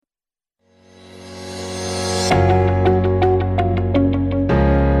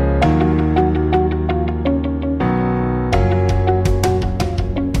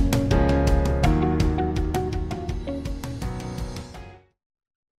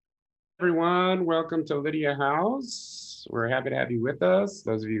Everyone. Welcome to Lydia House. We're happy to have you with us.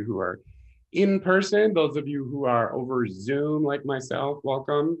 Those of you who are in person, those of you who are over Zoom like myself,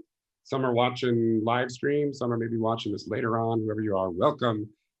 welcome. Some are watching live stream, some are maybe watching this later on. Whoever you are, welcome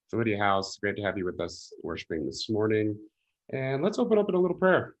to Lydia House. Great to have you with us worshiping this morning. And let's open up in a little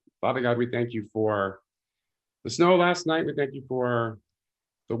prayer. Father God, we thank you for the snow last night. We thank you for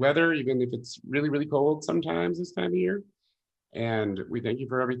the weather, even if it's really, really cold sometimes this time of year. And we thank you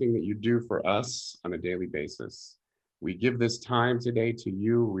for everything that you do for us on a daily basis. We give this time today to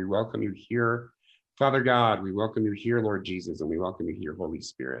you. We welcome you here. Father God, we welcome you here, Lord Jesus, and we welcome you here, Holy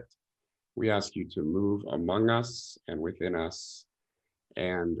Spirit. We ask you to move among us and within us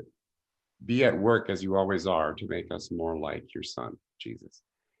and be at work as you always are to make us more like your Son, Jesus.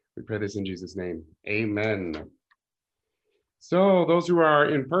 We pray this in Jesus' name. Amen. So those who are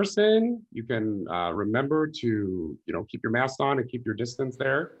in person, you can remember to keep your mask on and keep your distance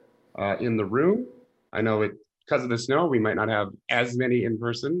there in the room. I know because of the snow, we might not have as many in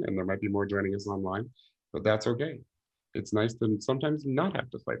person, and there might be more joining us online, but that's okay. It's nice to sometimes not have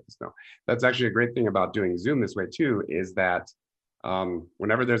to fight the snow. That's actually a great thing about doing Zoom this way too, is that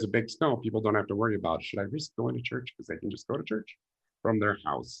whenever there's a big snow, people don't have to worry about, should I risk going to church? Because they can just go to church from their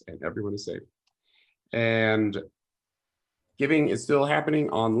house and everyone is safe. And giving is still happening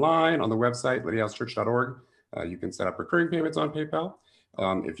online on the website, lydiahousechurch.org. You can set up recurring payments on PayPal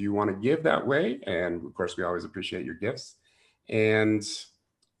if you want to give that way. And of course, we always appreciate your gifts. And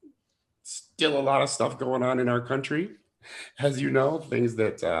still a lot of stuff going on in our country, as you know, things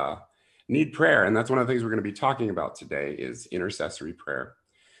that need prayer. And that's one of the things we're going to be talking about today is intercessory prayer.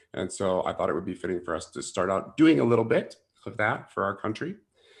 And so I thought it would be fitting for us to start out doing a little bit of that for our country.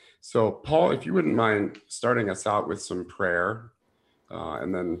 So Paul, if you wouldn't mind starting us out with some prayer,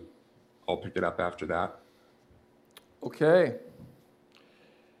 and then I'll pick it up after that. Okay.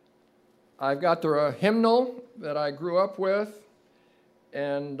 I've got the hymnal that I grew up with,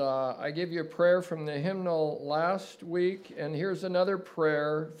 and I gave you a prayer from the hymnal last week, and here's another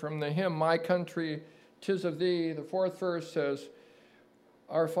prayer from the hymn, My Country, 'Tis of Thee. The fourth verse says,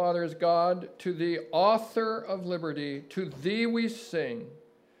 Our Father is God, to the author of liberty, to Thee we sing.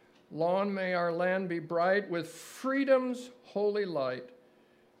 Long may our land be bright with freedom's holy light.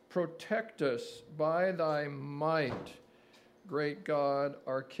 Protect us by Thy might, great God,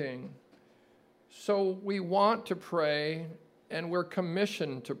 our King. So we want to pray, and we're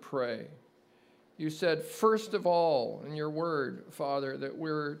commissioned to pray. You said, first of all, in your word, Father, that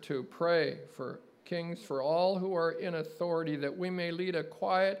we're to pray for kings, for all who are in authority, that we may lead a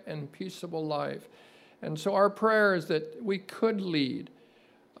quiet and peaceable life. And so our prayer is that we could lead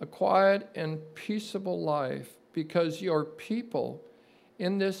a quiet and peaceable life because your people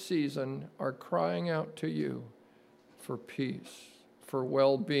in this season are crying out to you for peace, for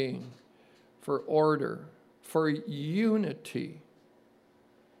well-being, for order, for unity.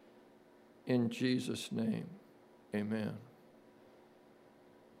 In Jesus' name, amen.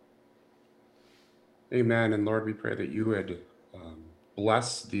 Amen. And Lord, we pray that you would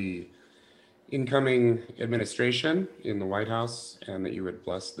bless the incoming administration in the White House and that you would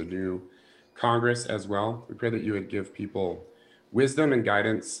bless the new Congress as well. We pray that you would give people wisdom and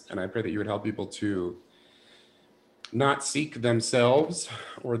guidance, and I pray that you would help people to not seek themselves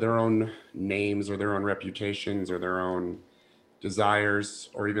or their own names or their own reputations or their own desires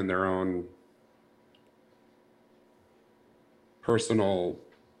or even their own personal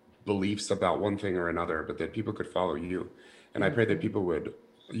beliefs about one thing or another, but that people could follow you. And I pray that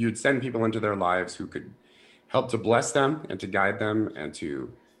you'd send people into their lives who could help to bless them and to guide them and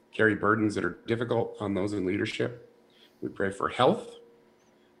to carry burdens that are difficult on those in leadership. We pray for health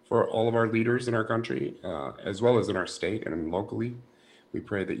for all of our leaders in our country, as well as in our state and locally. We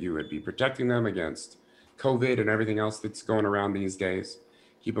pray that you would be protecting them against COVID and everything else that's going around these days.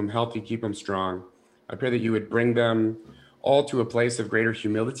 Keep them healthy, keep them strong. I pray that you would bring them all to a place of greater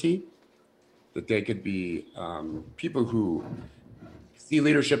humility, that they could be people who see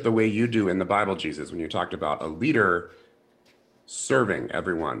leadership the way you do in the Bible, Jesus, when you talked about a leader serving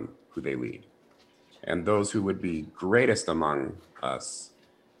everyone who they lead, and those who would be greatest among us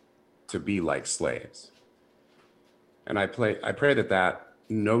to be like slaves. And I pray that that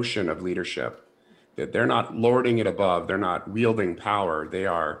notion of leadership, that they're not lording it above, they're not wielding power, they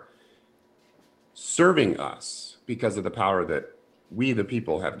are serving us because of the power that we, the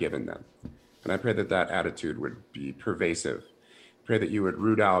people, have given them. And I pray that that attitude would be pervasive. Pray that you would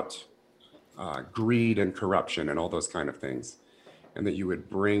root out greed and corruption and all those kind of things, and that you would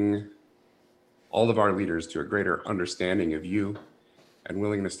bring all of our leaders to a greater understanding of you and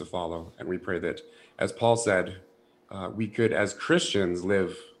willingness to follow. And we pray that, as Paul said, we could, as Christians,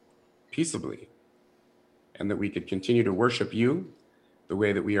 live peaceably, and that we could continue to worship you the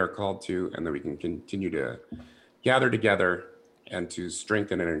way that we are called to, and that we can continue to gather together and to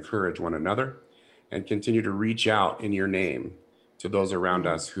strengthen and encourage one another, and continue to reach out in your name to those around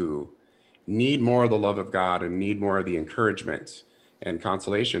us who need more of the love of God and need more of the encouragement and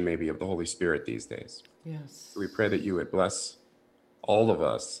consolation maybe of the Holy Spirit these days. Yes. So we pray that you would bless all of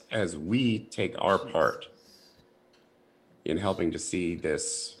us as we take our part in helping to see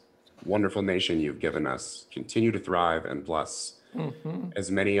this wonderful nation you've given us continue to thrive and bless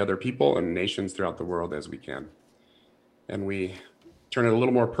as many other people and nations throughout the world as we can. And we turn it a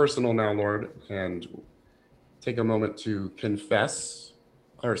little more personal now, Lord, and take a moment to confess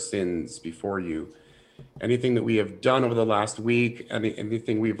our sins before you. Anything that we have done over the last week,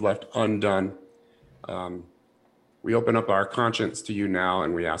 anything we've left undone, we open up our conscience to you now,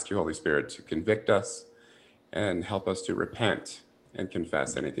 and we ask you, Holy Spirit, to convict us and help us to repent and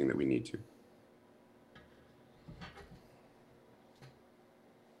confess anything that we need to.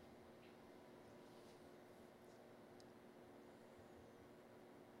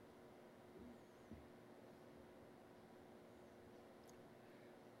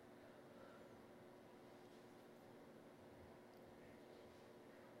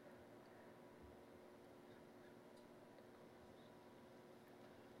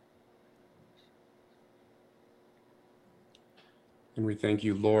 And we thank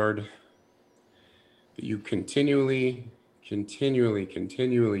you, Lord, that you continually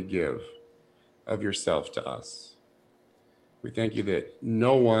give of yourself to us. We thank you that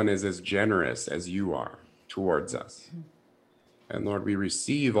no one is as generous as you are towards us. And Lord, we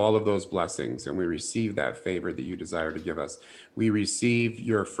receive all of those blessings, and we receive that favor that you desire to give us. We receive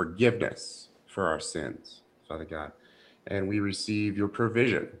your forgiveness for our sins, Father God, and we receive your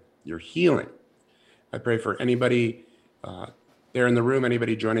provision, your healing. I pray for anybody there in the room,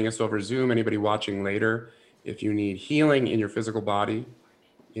 anybody joining us over Zoom, anybody watching later, if you need healing in your physical body,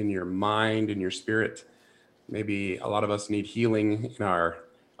 in your mind, in your spirit, maybe a lot of us need healing in our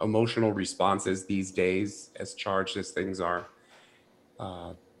emotional responses these days, as charged as things are.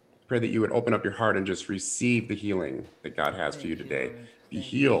 Pray that you would open up your heart and just receive the healing that God has for you today. Be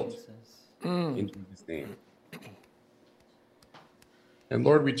healed in Jesus' name. And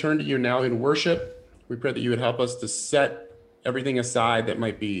Lord, we turn to you now in worship. We pray that you would help us to set everything aside that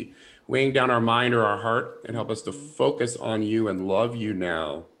might be weighing down our mind or our heart, and help us to focus on you and love you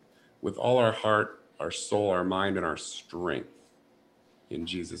now with all our heart, our soul, our mind, and our strength. In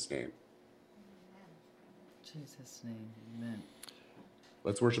Jesus' name. Jesus' name, amen.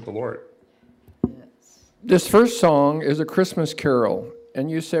 Let's worship the Lord. Yes. This first song is a Christmas carol.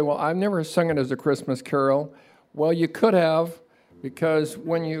 And you say, well, I've never sung it as a Christmas carol. Well, you could have, because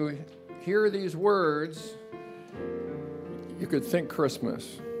when you hear these words, you could think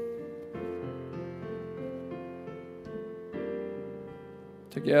Christmas.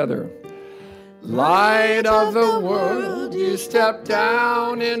 Together. Light of the world, you step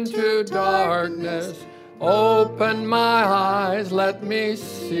down into darkness. Open my eyes, let me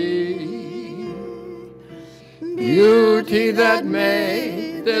see beauty that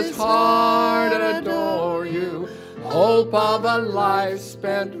made this heart adore you. Hope of a life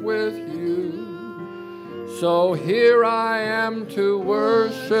spent with you. So here I am to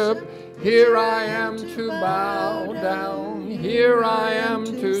worship, here I am to bow down, here I am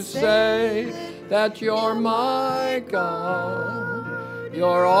to say that you're my God.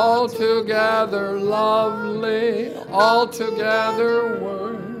 You're altogether lovely, altogether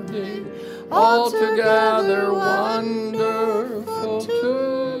worthy, altogether wonderful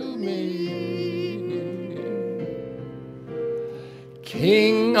to me.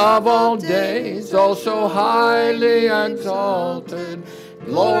 King of all days, oh so highly exalted,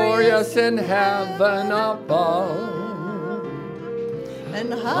 glorious in heaven above.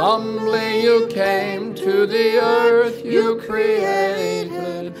 And humbly you came to the earth you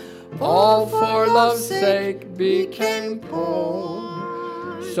created, all for love's sake became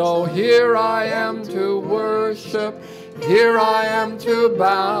poor. So here I am to worship, here I am to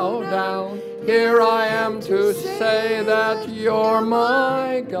bow down, here I am to say that you're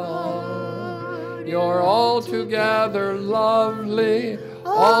my God. You're altogether lovely,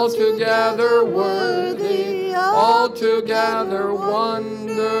 altogether worthy, altogether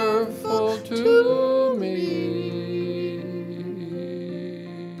wonderful to me.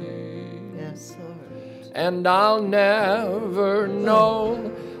 Yes, Lord. And I'll never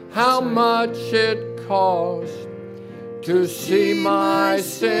know how much it cost to see my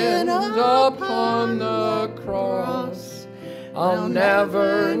sins upon the cross. I'll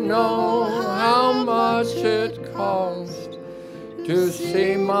never know how much it cost to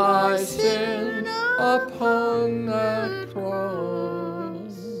see my sin upon that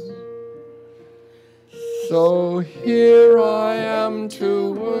cross. So here I am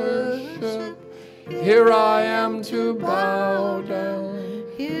to worship, here I am to bow down,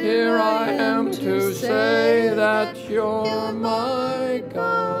 here I am to say that you're my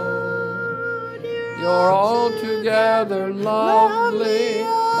God. You're altogether lovely,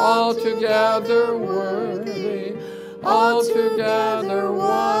 altogether worthy, altogether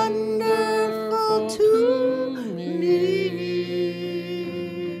wonderful to me.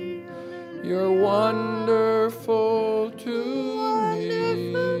 You're wonderful to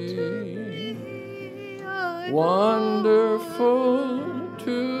me. Wonderful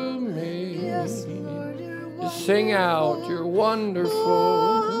to me. Just sing out, you're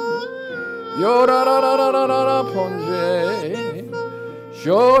wonderful. Yo-da-da-da-da-da-da ponje.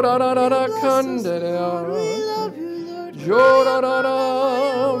 Yo-da-da-da-da kandera. Yo-da-da-da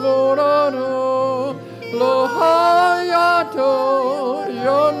vo-da-do. Lo-ha-ya-do.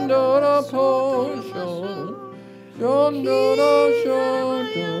 Yondora po-sho. Yondora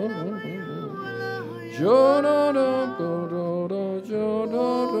sho-do. Yo-da-da go-do-da.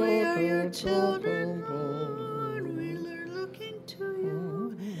 Yo-da-da-da-da-da.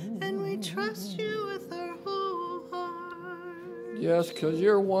 Trust you with our whole heart. Yes, because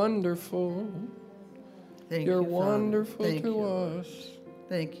you're wonderful. Thank You're you, Father. wonderful Thank to you. us.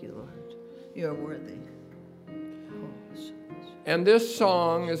 Thank you, Lord. You're worthy. And this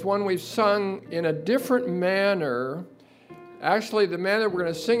song is one we've sung in a different manner. Actually, the manner we're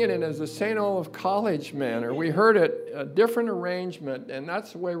going to sing it in is the St. Olaf College manner. We heard it, a different arrangement, and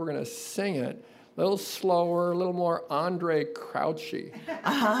that's the way we're going to sing it. A little slower, a little more Andre Crouchy.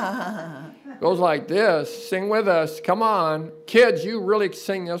 Goes like this. Sing with us. Come on. Kids, you really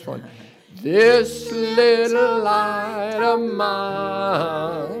sing this one. This little light of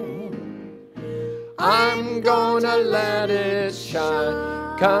mine, I'm gonna let it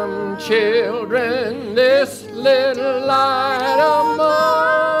shine. Come, children, this little light of mine,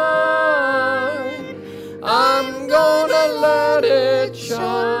 I'm gonna let it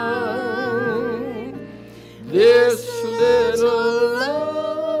shine. This little light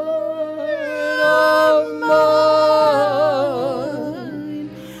of mine,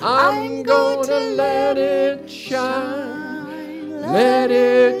 I'm gonna let it shine. Let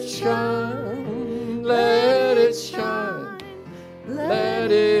it shine. Let it shine. Let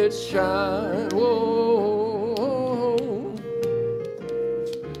it shine. Whoa.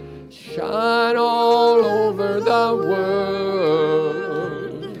 Shine all over the world.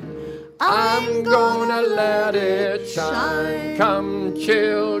 I'm gonna let it shine. Come,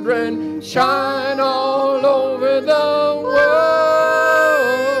 children, shine all over the world.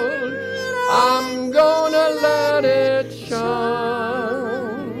 I'm gonna let it shine.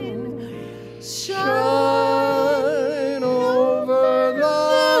 Shine over the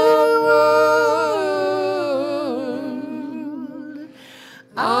world.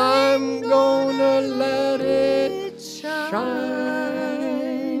 I'm gonna let it shine.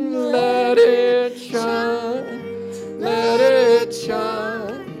 Let it shine, let it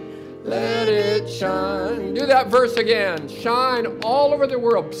shine, let it shine. Do that verse again. Shine all over the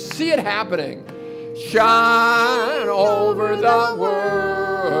world. See it happening. Shine over the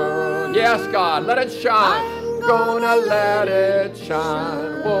world. Yes, God, let it shine. Gonna let it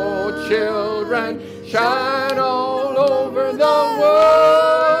shine. Oh, children, shine all over the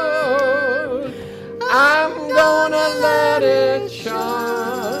world. I'm gonna let it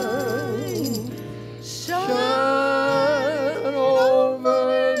shine. Shine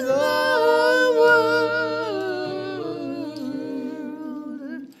over the world.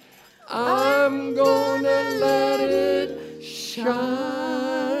 I'm gonna let it shine.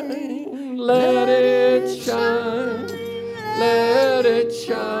 Let it shine. Let it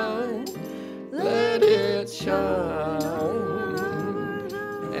shine. Let it shine.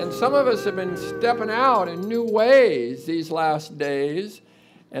 And some of us have been stepping out in new ways these last days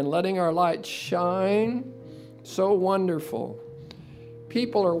and letting our light shine. So wonderful.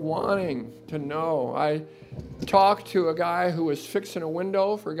 People are wanting to know. I talked to a guy who was fixing a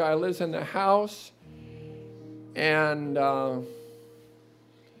window for a guy who lives in the house. And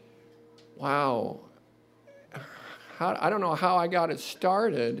wow. I don't know how I got it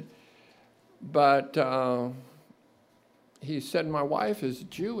started, but he said, my wife is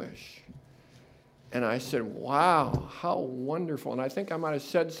Jewish. And I said, wow, how wonderful. And I think I might have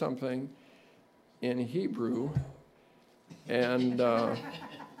said something in Hebrew. And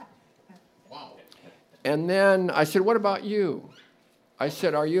and then I said, what about you? I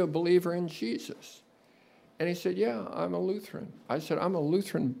said, are you a believer in Jesus? And he said, yeah, I'm a Lutheran. I said, I'm a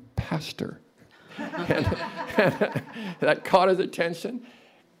Lutheran pastor. and that caught his attention.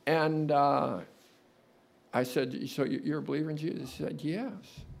 And I said, so you're a believer in Jesus? He said, yes.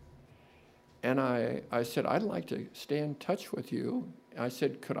 And I said, I'd like to stay in touch with you. I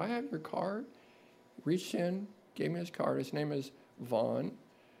said, could I have your card? Reached in, gave me his card. His name is Vaughn.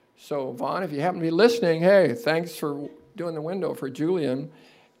 So Vaughn, if you happen to be listening, hey, thanks for doing the window for Julian,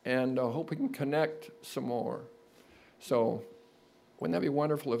 and I hope we can connect some more. So wouldn't that be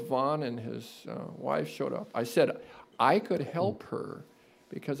wonderful if Vaughn and his wife showed up? I said I could help her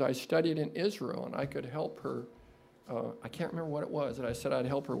because I studied in Israel, and I could help her. I can't remember what it was that I said I'd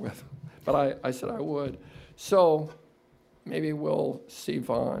help her with, but I said I would. So maybe we'll see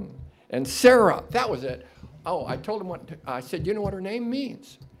Vaughn. And Sarah, that was it. Oh, I told him I said, you know what her name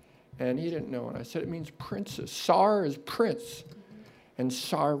means? And he didn't know. And I said, it means princess. Sar is prince. And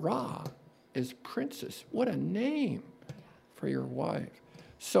Sarah is princess. What a name for your wife.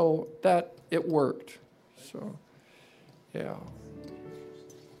 So that, it worked. So, yeah.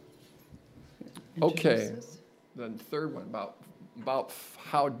 Okay. The third one about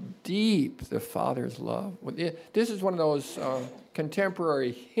how deep the Father's love. This is one of those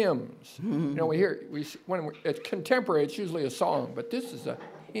contemporary hymns. You know, when it's contemporary, it's usually a song, but this is a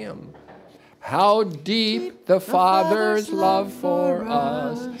hymn. How deep the Father's love for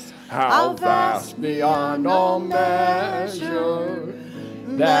us, how vast beyond all measure,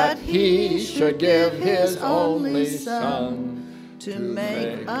 that He should give His only Son to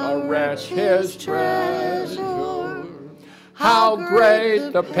make a wretch His treasure. How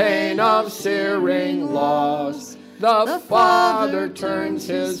great the pain of searing loss, the Father turns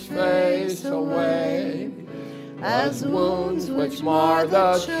His face away, as wounds which mar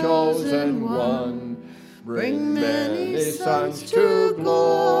the chosen one bring many sons to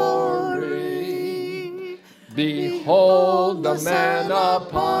glory. Behold the man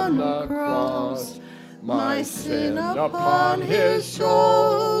upon the cross, my sin upon His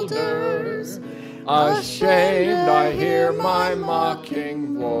shoulders. Ashamed, I hear my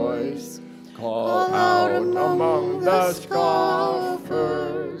mocking voice call out among the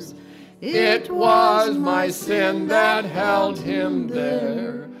scoffers. It was my sin that held Him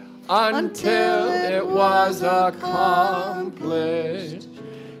there until it was accomplished.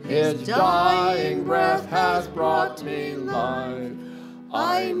 His dying breath has brought me life.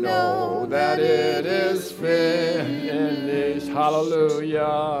 I know that it is finished.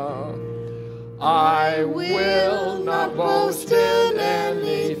 Hallelujah. I will not boast in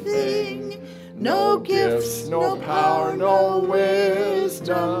anything, no gifts, no power, no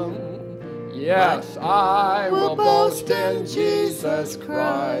wisdom. Yes, I will boast in Jesus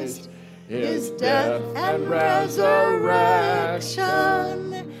Christ, His death and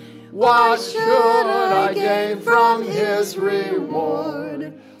resurrection. What should I gain from His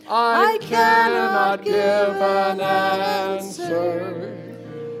reward? I cannot give an answer.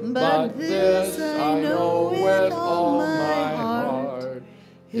 But this I know with all my heart,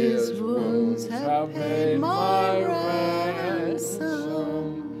 His wounds have paid my ransom.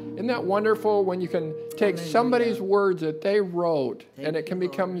 Isn't that wonderful when you can take somebody's words that they wrote and it can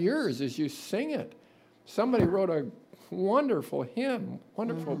become yours as you sing it? Somebody wrote a wonderful hymn,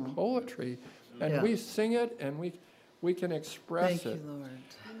 wonderful poetry, and we sing it and we can express it. Thank you, Lord.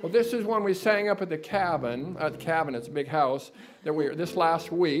 Well, this is one we sang up at the cabin. It's a big house this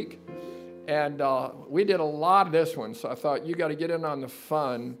last week, and we did a lot of this one. So I thought you got to get in on the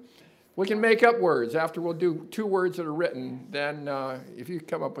fun. We can make up words after we'll do 2 words that are written. Then if you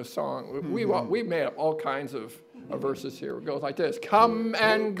come up with a song, we made up all kinds of verses here. It goes like this: Come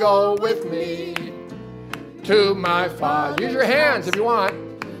and go with me to my Father. Use your hands if you want.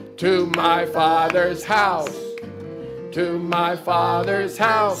 To my Father's house. To my Father's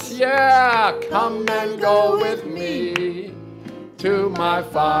house, yeah, come and go with me. To my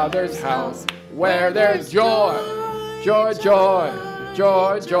Father's house, where there's joy, joy, joy,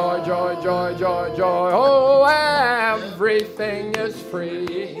 joy, joy, joy, joy, joy, joy. Oh, everything is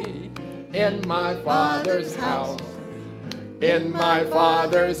free in my Father's house. In my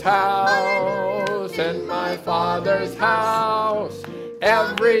Father's house, in my Father's house,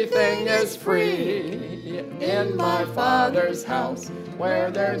 everything is free. In my Father's house,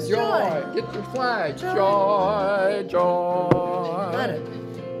 where there's joy. Get your flag. Joy, joy.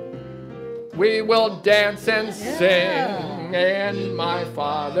 We will dance and sing in my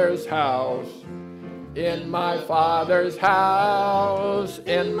Father's house. In my Father's house.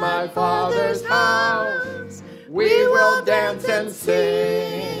 In my Father's house. We will dance and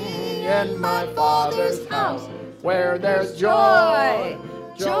sing in my Father's house, where there's joy.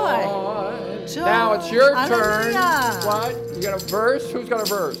 joy. Joy. Now it's your turn. Hallelujah. What? You got a verse? Who's got a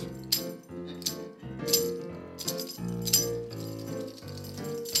verse?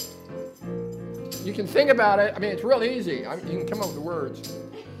 You can think about it. I mean, it's real easy. You can come up with the words.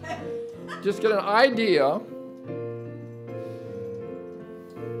 Just get an idea.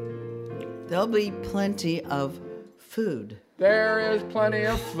 There'll be plenty of food. There is plenty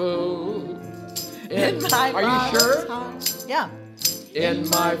of food. My Are you Father's sure? house. Yeah. In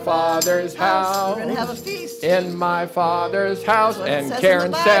my Father's house. We're going to have a feast. In my Father's house. That's what it And says in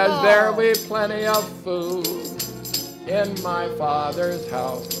Karen the says Bible. there will be plenty of food. In my Father's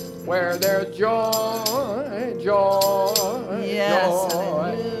house. Where there's joy, joy, Yes. joy.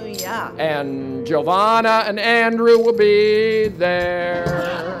 Hallelujah. And Giovanna and Andrew will be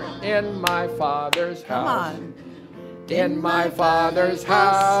there in my Father's Come house. on. In my Father's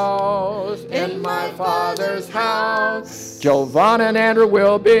house. In my Father's house. Giovanna and Andrew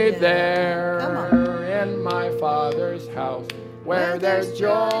will be Come there in my Father's house. Where there's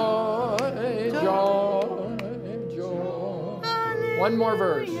joy, joy, joy. One more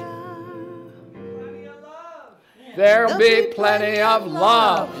verse. There'll be plenty of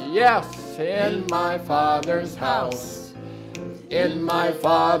love. Yes, in my Father's house. In my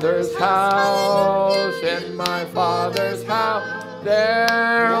Father's house. In my Father's house.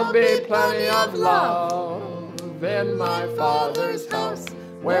 There'll be plenty of love. In my Father's house.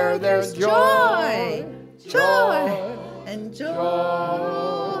 Where there's joy, Joy. And joy.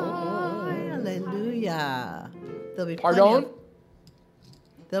 joy. Hallelujah. There'll be Pardon?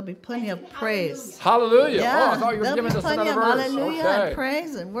 There'll be plenty of praise. Hallelujah. Yeah, Oh, I thought you were there'll giving be us plenty another of verse. hallelujah Okay. and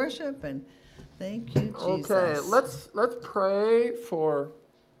praise and worship and thank you, Jesus. Okay, let's pray for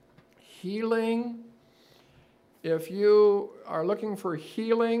healing. If you are looking for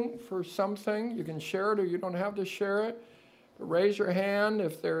healing for something, you can share it or you don't have to share it. But raise your hand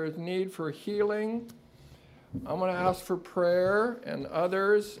if there is need for healing. I'm going to ask for prayer and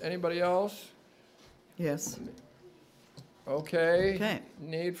others. Anybody else? Yes. Okay. Okay.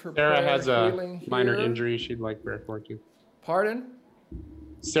 Need for Sarah prayer, has a healing minor here. injury she'd like prayer for too. Pardon?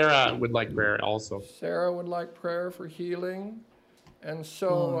 Sarah would like prayer also. Sarah would like prayer for healing. And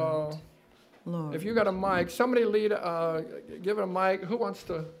so Lord. if you got a mic, somebody give it a mic. Who wants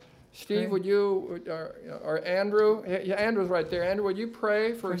to? Steve, Pray. would you, or Andrew? Yeah, Andrew's right there. Andrew, would you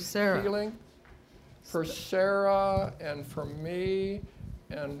pray for Sarah. healing? For Sarah and for me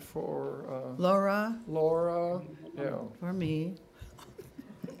and for Laura, Laura. Yeah. for me.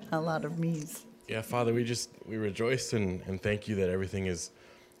 A lot of me's. Yeah, Father, we rejoice and thank you that everything is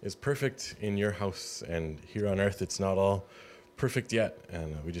perfect in your house, and here on earth it's not all perfect yet.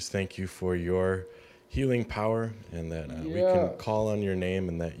 And we just thank you for your healing power, and that we can Yes. call on your name,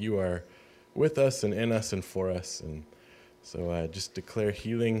 and that you are with us and in us and for us. And so just declare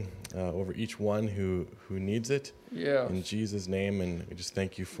healing over each one who needs it Yes. in Jesus' name. And we just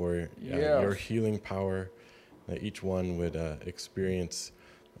thank you for Yes. your healing power, that each one would experience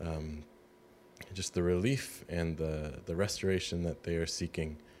just the relief and the restoration that they are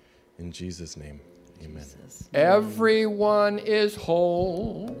seeking. In Jesus' name, amen. Jesus. Everyone is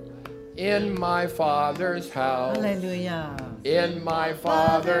whole in my Father's house. Hallelujah. In my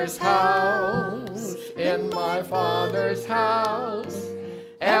Father's house. In my Father's house.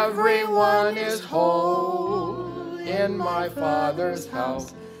 Everyone is whole in my Father's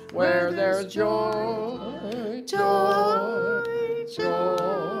house. Where there's joy, joy,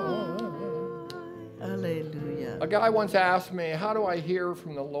 joy. Hallelujah. A guy once asked me, how do I hear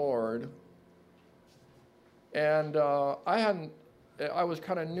from the Lord? And I was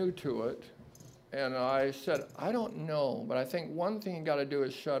kind of new to it. And I said, I don't know, but I think one thing you got to do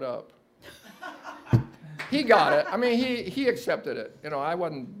is shut up. He got it. I mean, he accepted it. You know, I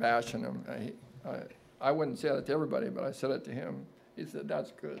wasn't bashing him. I wouldn't say that to everybody, but I said it to him. He said,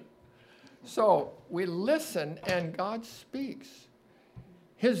 that's good. So we listen, and God speaks.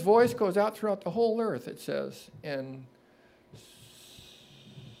 His voice goes out throughout the whole earth, it says in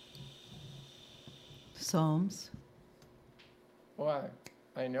Psalms. why?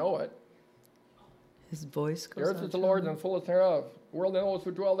 I know it. His voice The goes earth out is the to Lord's him. and fullness thereof. The world and those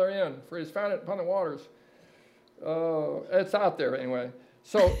who dwell therein, for he has founded it upon the waters. It's out there anyway.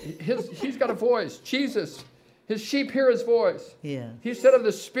 So he's got a voice. Jesus, his sheep hear his voice. Yeah. He said of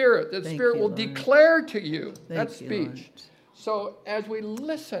the Spirit, that the Thank Spirit you, will Lord. declare to you. Thank That's you, speech. Lord. So as we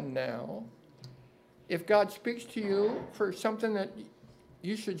listen now, if God speaks to you for something that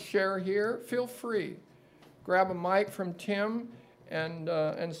you should share here, feel free. Grab a mic from Tim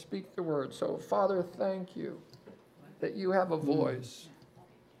and speak the word. So Father, thank you that you have a voice.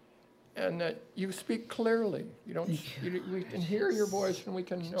 and that you speak clearly. You don't. We can hear your voice, and we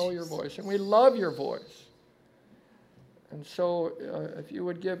can know your voice, and we love your voice. And so, if you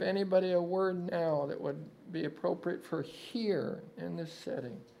would give anybody a word now that would be appropriate for here in this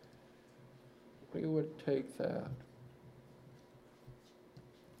setting, we would take that.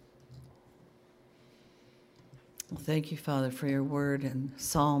 Well, thank you, Father, for your word. And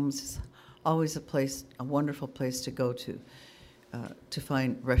Psalms is always a wonderful place to go to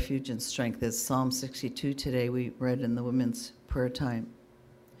find refuge and strength. As Psalm 62 today we read in the women's prayer time.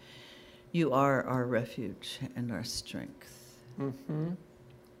 You are our refuge and our strength, and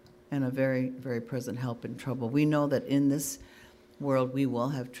a very, very present help in trouble. We know that in this world we will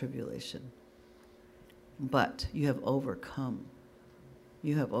have tribulation, but you have overcome.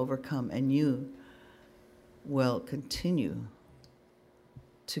 You have overcome, and you will continue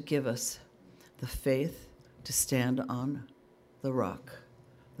to give us the faith to stand on the rock,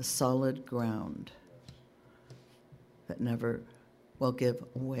 the solid ground that never will give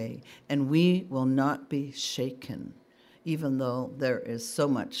way. And we will not be shaken, even though there is so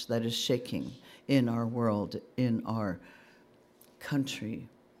much that is shaking in our world, in our country.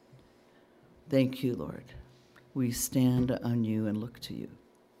 Thank you, Lord. We stand on you and look to you.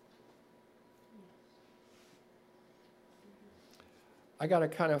 I got a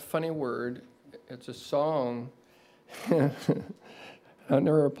kind of funny word. It's a song. I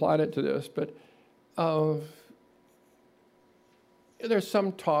never applied it to this, but there's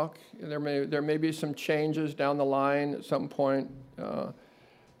some talk. There may be some changes down the line at some point,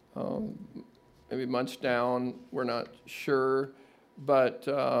 maybe months down. We're not sure, but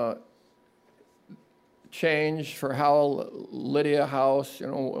change for how Lydia House,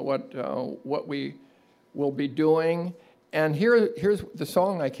 what we will be doing. And here's the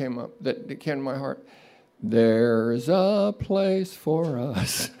song that came in my heart. There's a place for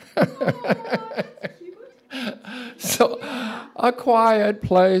us. So, a quiet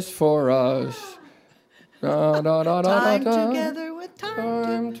place for us. Time together with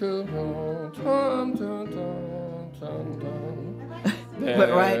time to... But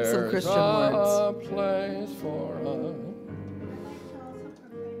write some Christian words. There's a place for us.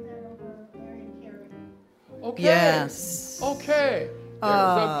 Okay. Yes. Okay. There's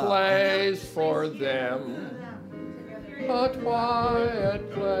a place for them. A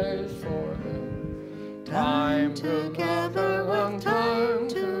quiet place for them. Time together and time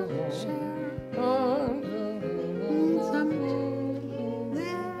to share.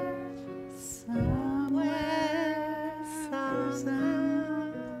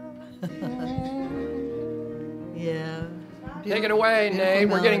 Yeah. Take it away, Nate.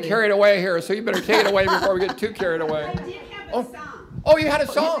 We're getting carried away here, so you better take it away before we get too carried away. I did have a song. Oh, you had a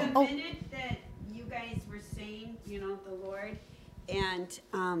song. The minute that you guys were saying, the Lord, and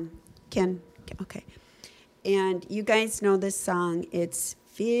okay. And you guys know this song. It's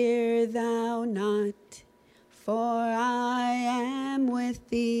Fear Thou Not, for I am with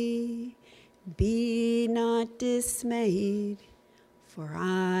thee. Be not dismayed, for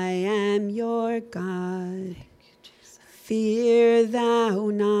I am your God. Fear thou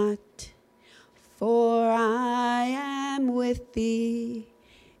not, for I am with thee.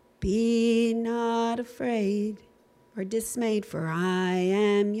 Be not afraid or dismayed, for I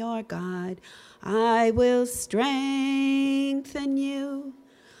am your God. I will strengthen you.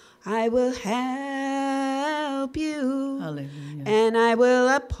 I will help you. Hallelujah. And I will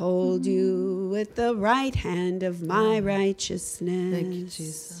uphold you with the right hand of my righteousness. Thank you,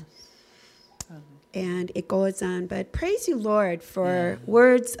 Jesus. And it goes on. But praise you, Lord, for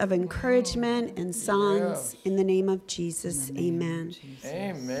words of encouragement and songs in the name of Jesus. Amen.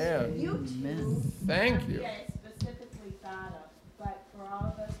 Amen. Amen. Thank you. Guys specifically thought of, but for all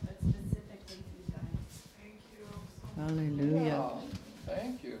of us, but specifically you guys. Thank you. Hallelujah. Oh,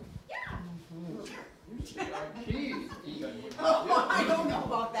 thank you. Yeah. You got keys even. Oh, I don't know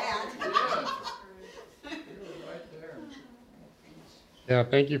about that. Yes. You're right there. Yeah,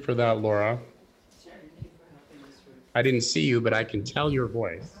 thank you for that, Laura. I didn't see you, but I can tell your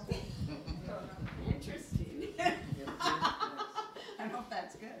voice. Interesting. I don't know if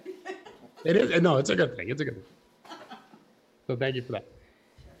that's good. It is. No, it's a good thing. It's a good thing. So thank you for that.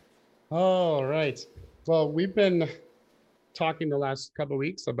 All right. Well, we've been talking the last couple of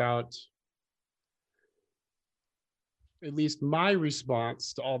weeks about at least my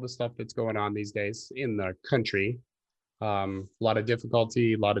response to all the stuff that's going on these days in the country. A lot of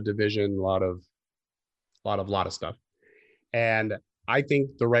difficulty, a lot of division, a lot of stuff. And I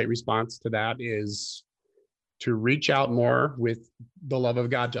think the right response to that is to reach out more with the love of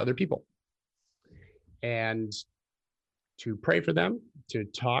God to other people and to pray for them, to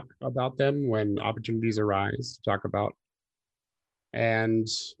talk about them when opportunities arise, to talk about, and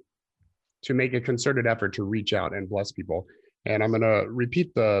to make a concerted effort to reach out and bless people. And I'm going to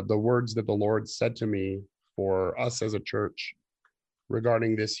repeat the words that the Lord said to me for us as a church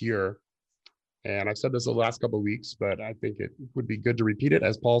regarding this year. And I've said this the last couple of weeks, but I think it would be good to repeat it.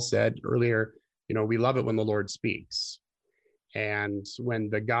 As Paul said earlier, we love it when the Lord speaks. And when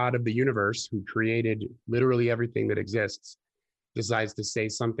the God of the universe, who created literally everything that exists, decides to say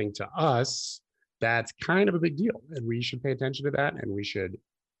something to us, that's kind of a big deal. And we should pay attention to that, and we should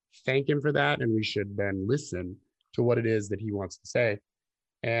thank him for that, and we should then listen to what it is that he wants to say.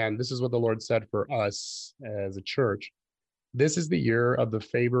 And this is what the Lord said for us as a church. This is the year of the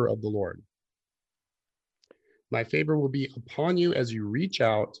favor of the Lord. My favor will be upon you as you reach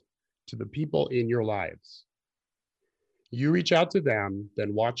out to the people in your lives. You reach out to them,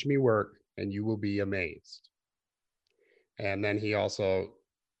 then watch me work, and you will be amazed. And then he also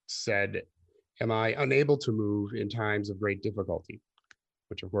said, am I unable to move in times of great difficulty?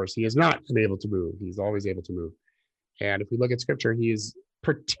 Which, of course, he is not unable to move. He's always able to move. And if we look at scripture, he is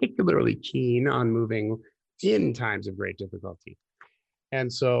particularly keen on moving in times of great difficulty.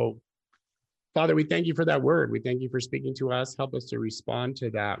 And so, Father, we thank you for that word. We thank you for speaking to us. Help us to respond to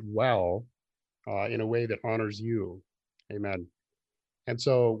that well in a way that honors you. Amen. And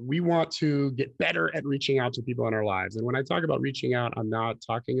so we want to get better at reaching out to people in our lives. And when I talk about reaching out, I'm not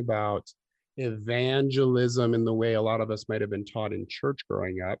talking about evangelism in the way a lot of us might have been taught in church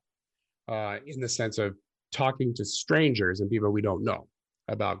growing up, in the sense of talking to strangers and people we don't know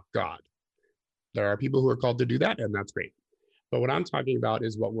about God. There are people who are called to do that, and that's great. But what I'm talking about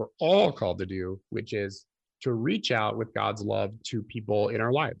is what we're all called to do, which is to reach out with God's love to people in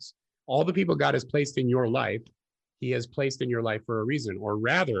our lives. All the people God has placed in your life, he has placed in your life for a reason, or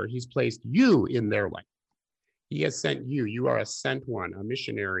rather, he's placed you in their life. He has sent you. You are a sent one, a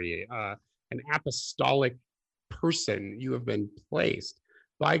missionary, an apostolic person. You have been placed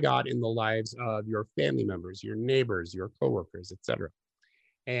by God in the lives of your family members, your neighbors, your coworkers, etc.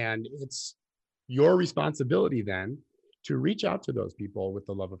 And it's your responsibility then to reach out to those people with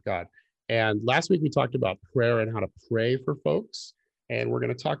the love of God. And last week we talked about prayer and how to pray for folks. And we're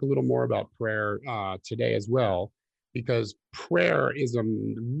going to talk a little more about prayer today as well, because prayer is a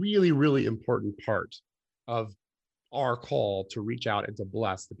really, really important part of our call to reach out and to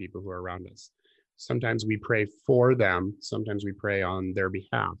bless the people who are around us. Sometimes we pray for them. Sometimes we pray on their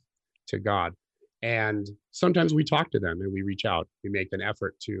behalf to God. And sometimes we talk to them and we reach out. We make an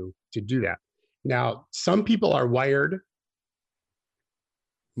effort to do that. Now, some people are wired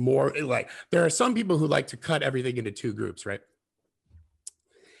more like, there are some people who like to cut everything into two groups, right?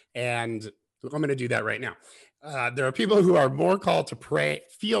 And I'm going to do that right now. There are people who are more called to pray,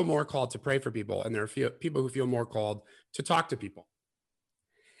 feel more called to pray for people, and there are people who feel more called to talk to people.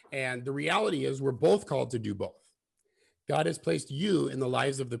 And the reality is we're both called to do both. God has placed you in the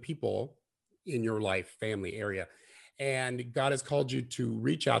lives of the people in your life, family area. And God has called you to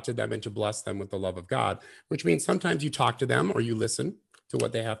reach out to them and to bless them with the love of God, which means sometimes you talk to them or you listen to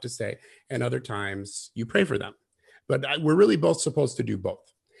what they have to say, and other times you pray for them. But we're really both supposed to do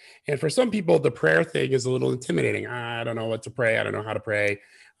both. And for some people, the prayer thing is a little intimidating. I don't know what to pray. I don't know how to pray.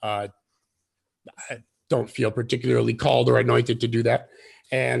 I don't feel particularly called or anointed to do that.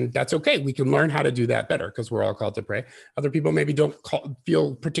 And that's okay. We can learn how to do that better because we're all called to pray. Other people maybe don't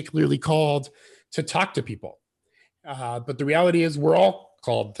feel particularly called to talk to people. But the reality is we're all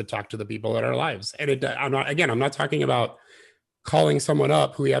called to talk to the people in our lives. And I'm not talking about calling someone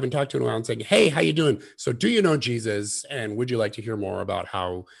up who we haven't talked to in a while and saying, hey, how you doing? So do you know Jesus? And would you like to hear more about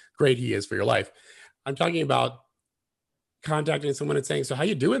how great he is for your life? I'm talking about contacting someone and saying, so how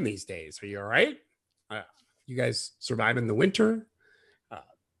you doing these days? Are you all right? You guys surviving the winter?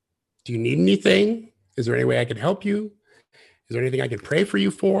 Do you need anything? Is there any way I can help you? Is there anything I can pray for you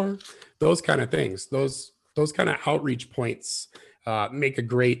for? Those kind of things, those kind of outreach points make a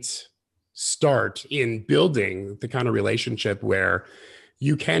great start in building the kind of relationship where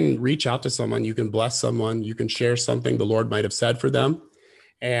you can reach out to someone, you can bless someone, you can share something the Lord might have said for them,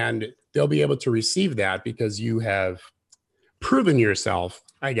 and they'll be able to receive that because you have proven yourself,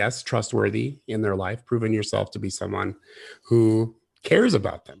 I guess, trustworthy in their life, proven yourself to be someone who cares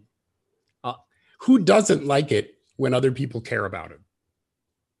about them. Who doesn't like it when other people care about it?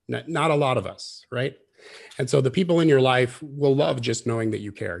 Not a lot of us, right? And so the people in your life will love just knowing that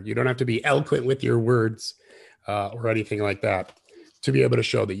you care. You don't have to be eloquent with your words or anything like that to be able to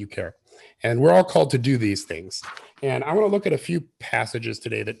show that you care. And we're all called to do these things. And I want to look at a few passages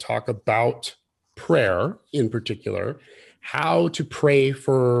today that talk about prayer in particular, how to pray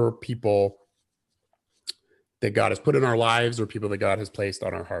for people that God has put in our lives or people that God has placed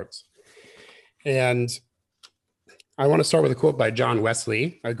on our hearts. And I want to start with a quote by John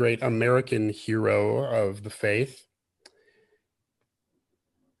Wesley, a great American hero of the faith.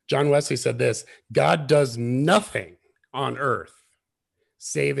 John Wesley said this: God does nothing on earth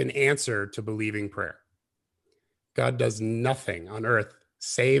save in answer to believing prayer. God does nothing on earth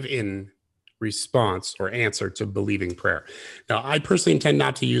save in response or answer to believing prayer. Now, I personally intend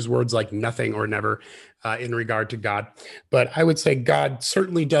not to use words like nothing or never in regard to God, but I would say God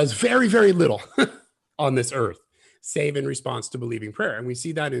certainly does very, very little on this earth save in response to believing prayer. And we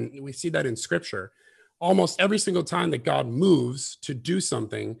see that in scripture. Almost every single time that God moves to do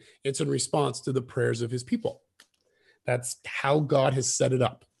something, it's in response to the prayers of his people. That's how God has set it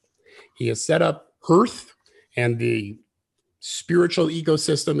up. He has set up earth and the spiritual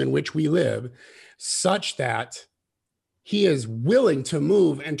ecosystem in which we live such that he is willing to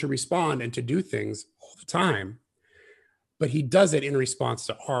move and to respond and to do things all the time, but he does it in response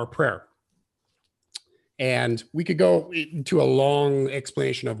to our prayer. And we could go into a long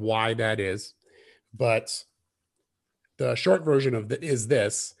explanation of why that is, but the short version of it is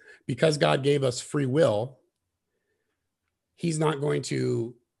this: because God gave us free will, he's not going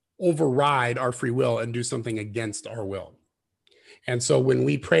to override our free will and do something against our will. And so when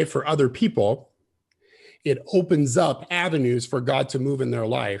we pray for other people, it opens up avenues for God to move in their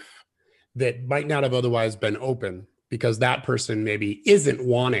life that might not have otherwise been open, because that person maybe isn't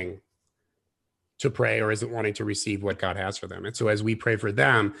wanting to pray or isn't wanting to receive what God has for them. And so as we pray for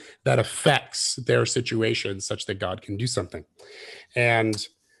them, that affects their situation such that God can do something. And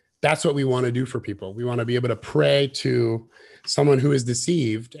that's what we want to do for people. We want to be able to pray to someone who is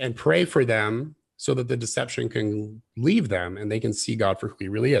deceived and pray for them so that the deception can leave them and they can see God for who he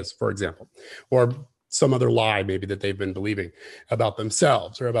really is, for example, or some other lie maybe that they've been believing about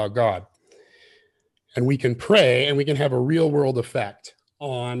themselves or about God. And we can pray and we can have a real world effect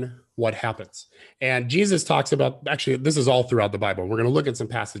on what happens. And Jesus talks about, actually, this is all throughout the Bible. We're going to look at some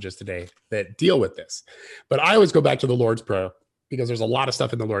passages today that deal with this. But I always go back to the Lord's Prayer because there's a lot of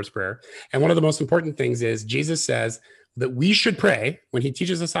stuff in the Lord's Prayer. And one of the most important things is Jesus says that we should pray. When he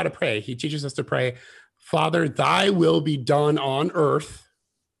teaches us how to pray, he teaches us to pray, Father, thy will be done on earth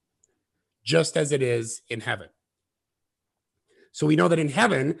just as it is in heaven. So we know that in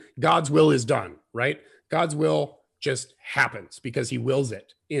heaven, God's will is done, right? God's will just happens because he wills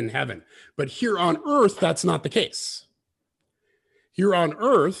it in heaven. But here on earth, that's not the case. Here on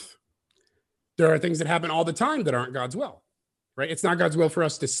earth, there are things that happen all the time that aren't God's will, right? It's not God's will for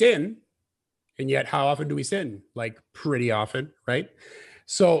us to sin. And yet, how often do we sin? Like pretty often, right?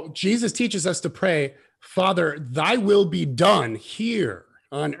 So Jesus teaches us to pray, Father, thy will be done here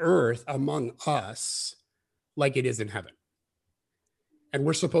on earth among us like it is in heaven. And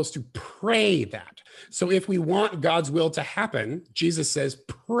we're supposed to pray that. So if we want God's will to happen, Jesus says,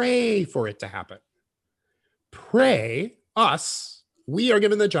 pray for it to happen. Pray, us, we are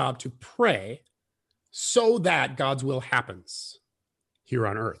given the job to pray so that God's will happens here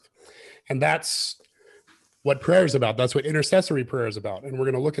on earth. And that's what prayer is about. That's what intercessory prayer is about. And we're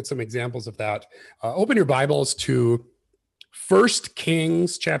going to look at some examples of that. Open your Bibles to 1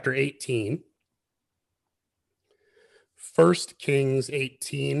 Kings chapter 18. 1 Kings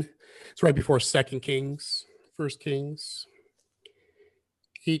 18. It's right before 2 Kings. 1 Kings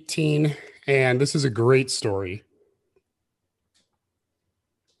 18. And this is a great story.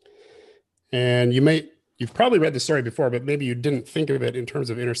 And you've probably read the story before, but maybe you didn't think of it in terms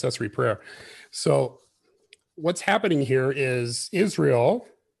of intercessory prayer. So what's happening here is Israel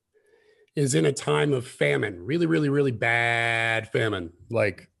is in a time of famine, really, really, really bad famine,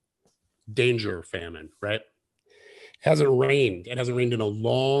 like danger famine, right? It hasn't rained. It hasn't rained in a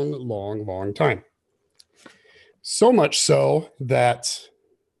long, long, long time. So much so that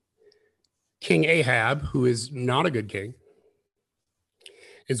King Ahab, who is not a good king,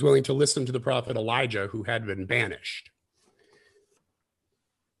 is willing to listen to the prophet Elijah, who had been banished.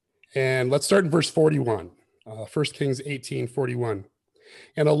 And let's start in verse 41, 1 Kings 18:41.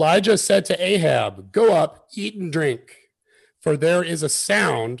 And Elijah said to Ahab, go up, eat and drink, for there is a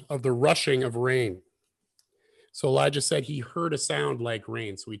sound of the rushing of rain. So Elijah said he heard a sound like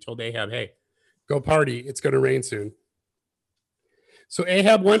rain. So he told Ahab, hey, go party. It's going to rain soon. So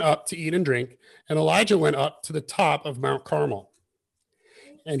Ahab went up to eat and drink, and Elijah went up to the top of Mount Carmel.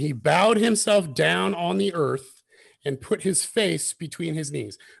 And he bowed himself down on the earth and put his face between his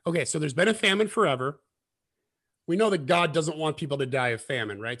knees. Okay, so there's been a famine forever. We know that God doesn't want people to die of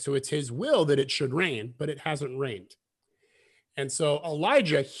famine, right? So it's his will that it should rain, but it hasn't rained. And so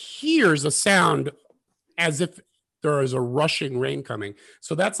Elijah hears a sound as if there is a rushing rain coming.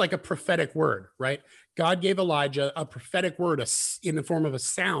 So that's like a prophetic word, right? God gave Elijah a prophetic word in the form of a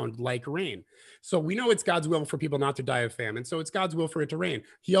sound like rain. So we know it's God's will for people not to die of famine. So it's God's will for it to rain.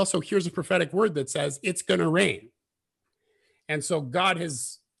 He also hears a prophetic word that says it's going to rain. And so God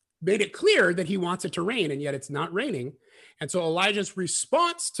has made it clear that he wants it to rain, and yet it's not raining. And so Elijah's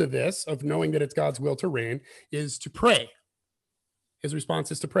response to this, of knowing that it's God's will to rain, is to pray. His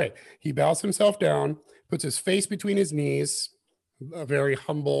response is to pray. He bows himself down, puts his face between his knees, a very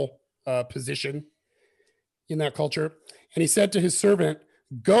humble position in that culture. And he said to his servant,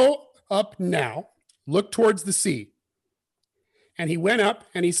 "Go up now, look towards the sea." And he went up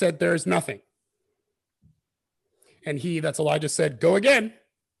and he said, "There's nothing." And that's Elijah, said, "Go again."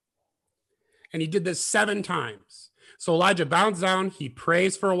 And he did this 7 times. So Elijah bows down, he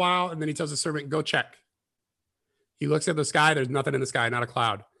prays for a while, and then he tells the servant, "Go check." He looks at the sky, there's nothing in the sky, not a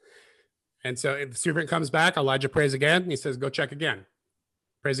cloud. And so if the servant comes back, Elijah prays again, he says, "Go check again."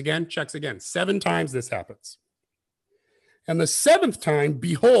 Prays again, checks again. 7 times this happens. And the 7th time,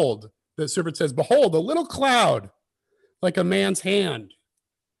 behold, the servant says, "Behold, a little cloud like a man's hand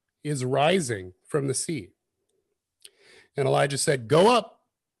is rising from the sea." And Elijah said, "Go up,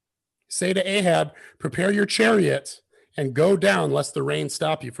 say to Ahab, prepare your chariot and go down, lest the rain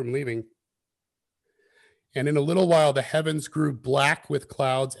stop you from leaving." And in a little while, the heavens grew black with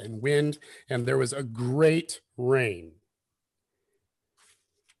clouds and wind, and there was a great rain.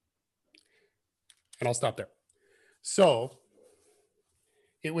 And I'll stop there. So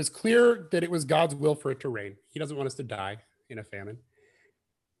it was clear that it was God's will for it to rain. He doesn't want us to die in a famine.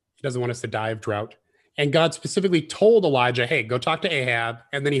 He doesn't want us to die of drought. And God specifically told Elijah, "Hey, go talk to Ahab."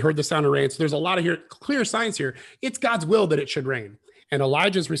 And then he heard the sound of rain. So there's a lot of clear signs here. It's God's will that it should rain. And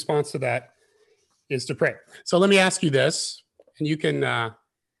Elijah's response to that is to pray. So let me ask you this, and you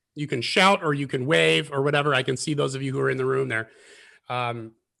can shout or you can wave or whatever. I can see those of you who are in the room there.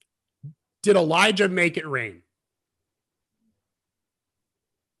 Did Elijah make it rain?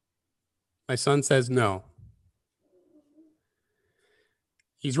 My son says no.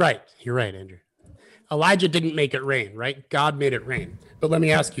 He's right. You're right, Andrew. Elijah didn't make it rain, right? God made it rain. But let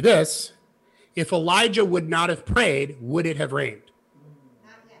me ask you this. If Elijah would not have prayed, would it have rained?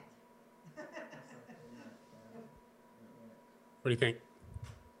 Not yet. What do you think?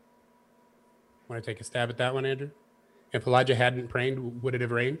 Want to take a stab at that one, Andrew? If Elijah hadn't prayed, would it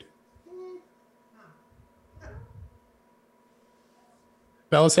have rained?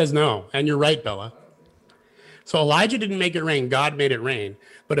 Bella says no, and you're right, Bella. So Elijah didn't make it rain, God made it rain.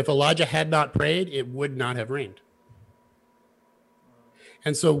 But if Elijah had not prayed, it would not have rained.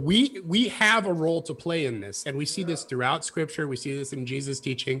 And so we have a role to play in this, and we see this throughout Scripture. We see this in Jesus'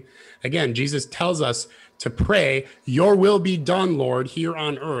 teaching. Again, Jesus tells us to pray, "Your will be done, Lord, here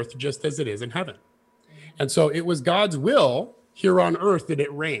on earth, just as it is in heaven." And so it was God's will here on earth that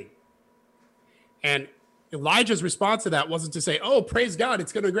it rain. And Elijah's response to that wasn't to say, "Oh, praise God,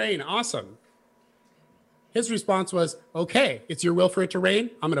 it's going to rain. Awesome." His response was, "Okay, it's your will for it to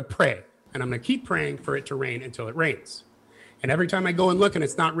rain. I'm going to pray, and I'm going to keep praying for it to rain until it rains. And every time I go and look and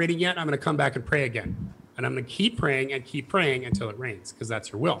it's not raining yet, I'm going to come back and pray again. And I'm going to keep praying until it rains, because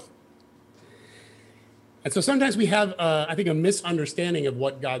that's your will." And so sometimes we have, I think, a misunderstanding of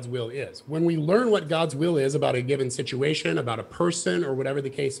what God's will is. When we learn what God's will is about a given situation, about a person, or whatever the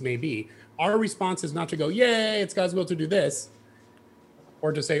case may be, our response is not to go, "Yay, it's God's will to do this,"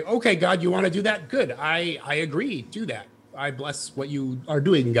 or to say, "Okay, God, you want to do that? Good. I agree. Do that. I bless what you are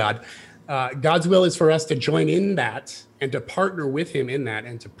doing, God." God's will is for us to join in that and to partner with him in that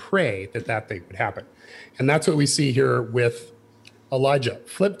and to pray that thing would happen. And that's what we see here with Elijah.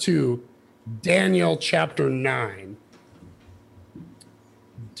 Flip to Daniel chapter 9.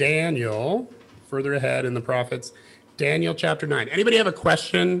 Daniel, further ahead in the prophets, Daniel chapter 9. Anybody have a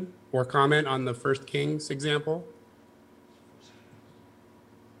question or comment on the First Kings example?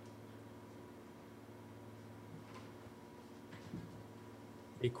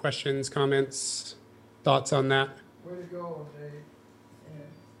 Any questions, comments, thoughts on that? Way to go, Dave.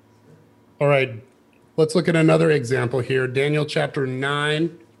 All right, let's look at another example here. Daniel chapter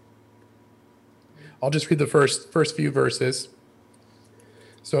 9. I'll just read the first few verses.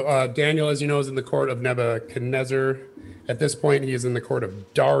 So Daniel, as you know, is in the court of Nebuchadnezzar. At this point, he is in the court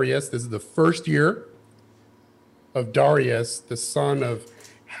of Darius. This is the first year of Darius, the son of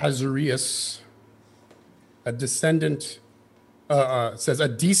Ahasuerus, a descendant, says a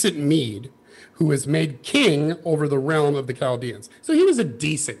decent Mede, who was made king over the realm of the Chaldeans. So he was a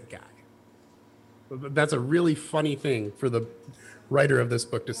decent guy. That's a really funny thing for the writer of this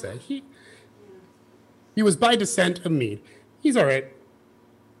book to say. He was by descent a Mede. He's all right.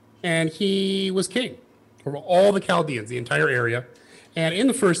 And he was king. over all the Chaldeans, the entire area. And in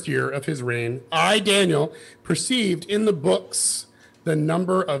the first year of his reign, I, Daniel, perceived in the books the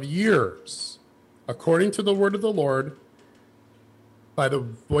number of years, according to the word of the Lord, by the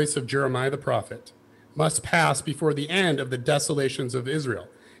voice of Jeremiah the prophet, must pass before the end of the desolations of Israel,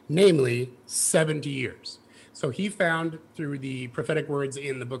 namely 70 years. So he found through the prophetic words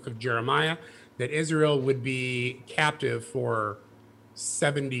in the book of Jeremiah that Israel would be captive for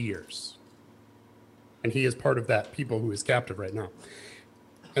 70 years. And he is part of that people who is captive right now.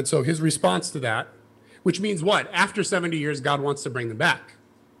 And so his response to that, which means what? After 70 years, God wants to bring them back,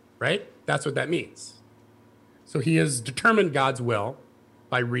 right? That's what that means. So he has determined God's will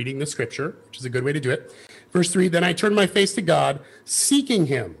by reading the scripture, which is a good way to do it. Verse 3, then I turned my face to God, seeking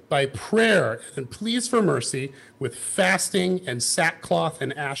him by prayer and pleas for mercy with fasting and sackcloth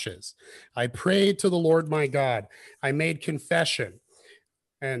and ashes. I prayed to the Lord my God. I made confession.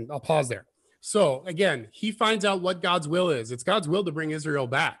 And I'll pause there. So again, he finds out what God's will is. It's God's will to bring Israel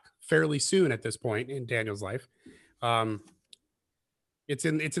back fairly soon at this point in Daniel's life. It's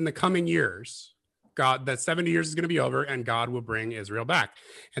in the coming years. God, that 70 years is going to be over and God will bring Israel back.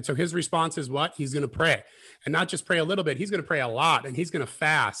 And so his response is what? He's going to pray, and not just pray a little bit. He's going to pray a lot, and he's going to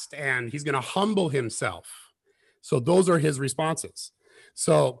fast, and he's going to humble himself. So those are his responses.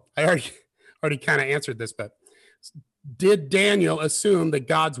 So I already kind of answered this, but did Daniel assume that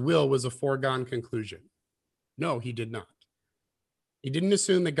God's will was a foregone conclusion? No, he did not. He didn't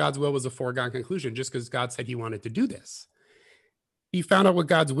assume that God's will was a foregone conclusion just because God said he wanted to do this. He found out what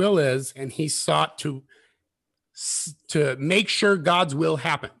God's will is, and he sought to make sure God's will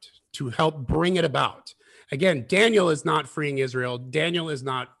happened, to help bring it about. Again, Daniel is not freeing Israel. Daniel is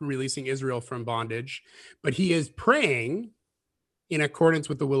not releasing Israel from bondage, but he is praying in accordance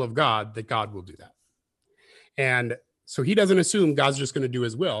with the will of God that God will do that. And so he doesn't assume God's just going to do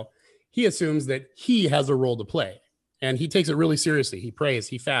his will. He assumes that he has a role to play, and he takes it really seriously. He prays,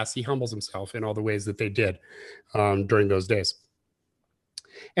 he fasts, he humbles himself in all the ways that they did during those days.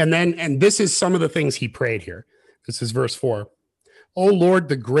 And this is some of the things he prayed here. This is verse 4. O Lord,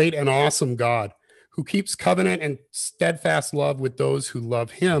 the great and awesome God, who keeps covenant and steadfast love with those who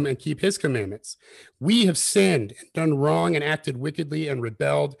love him and keep his commandments. We have sinned and done wrong and acted wickedly and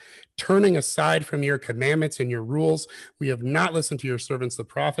rebelled, turning aside from your commandments and your rules. We have not listened to your servants, the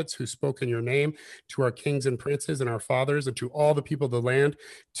prophets, who spoke in your name, to our kings and princes and our fathers, and to all the people of the land.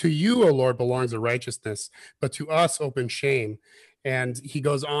 To you, O Lord, belongs the righteousness, but to us open shame. And he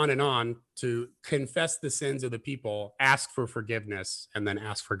goes on to confess the sins of the people, ask for forgiveness, and then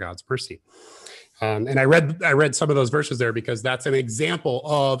ask for God's mercy. And I read some of those verses there because that's an example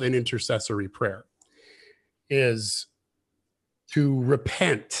of an intercessory prayer, is to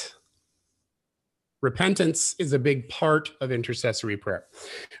repent. Repentance is a big part of intercessory prayer.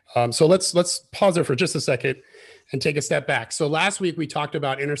 So let's pause there for just a second and take a step back. So last week we talked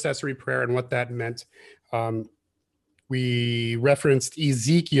about intercessory prayer and what that meant. We referenced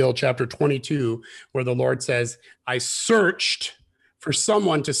Ezekiel chapter 22, where the Lord says, I searched for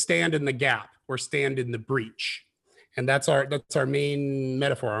someone to stand in the gap or stand in the breach. And that's our main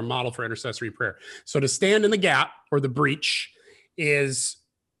metaphor, our model for intercessory prayer. So to stand in the gap or the breach is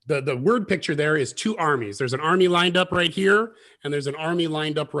the word picture there is two armies. There's an army lined up right here, and there's an army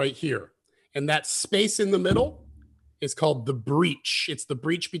lined up right here. And that space in the middle is called the breach. It's the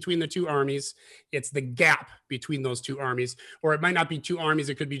breach between the two armies. It's the gap between those two armies. Or it might not be two armies.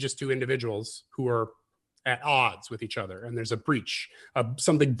 It could be just two individuals who are at odds with each other. And there's a breach,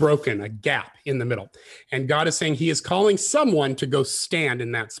 something broken, a gap in the middle. And God is saying he is calling someone to go stand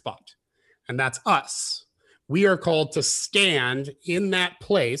in that spot. And that's us. We are called to stand in that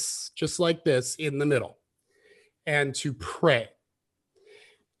place, just like this, in the middle, and to pray.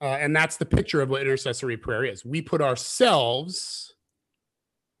 And that's the picture of what intercessory prayer is. We put ourselves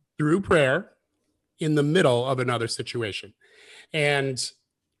through prayer in the middle of another situation. And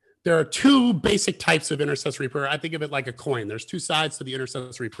there are two basic types of intercessory prayer. I think of it like a coin. There's two sides to the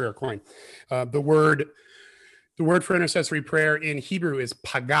intercessory prayer coin. The word for intercessory prayer in Hebrew is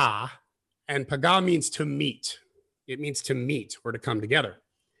pagah, and pagah means to meet. It means to meet or to come together.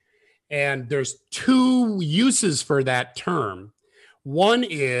 And there's two uses for that term. One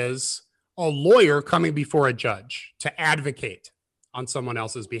is a lawyer coming before a judge to advocate on someone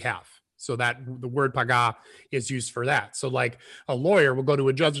else's behalf. So that the word pagah is used for that. So like a lawyer will go to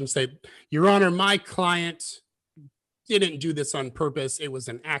a judge and say, Your Honor, my client didn't do this on purpose. It was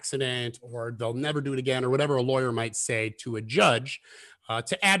an accident, or they'll never do it again, or whatever a lawyer might say to a judge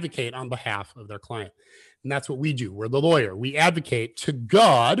to advocate on behalf of their client. And that's what we do. We're the lawyer. We advocate to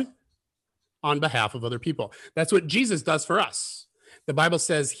God on behalf of other people. That's what Jesus does for us. the Bible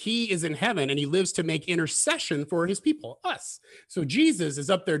says he is in heaven and he lives to make intercession for his people, us. So Jesus is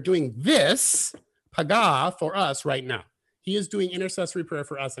up there doing this, paga, for us right now. He is doing intercessory prayer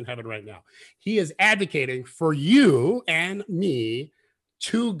for us in heaven right now. He is advocating for you and me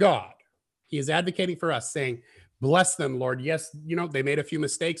to God. He is advocating for us, saying, bless them, Lord. Yes, they made a few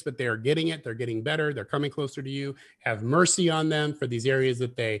mistakes, but they are getting it. They're getting better. They're coming closer to you. Have mercy on them for these areas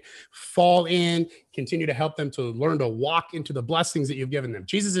that they fall in. Continue to help them to learn to walk into the blessings that you've given them.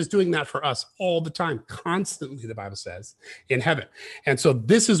 Jesus is doing that for us all the time, constantly, the Bible says, in heaven. And so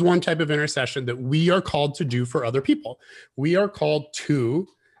this is one type of intercession that we are called to do for other people. We are called to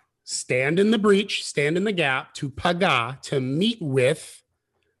stand in the breach, stand in the gap, to paga, to meet with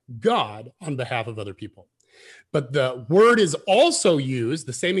God on behalf of other people. But the word is also used,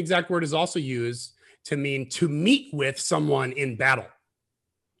 the same exact word is also used to mean to meet with someone in battle.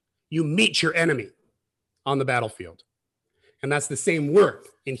 You meet your enemy on the battlefield. And that's the same word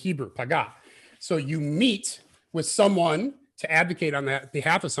in Hebrew, paga. So you meet with someone to advocate on that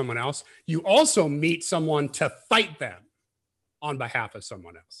behalf of someone else. You also meet someone to fight them on behalf of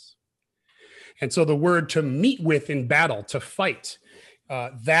someone else. And so the word to meet with in battle, to fight,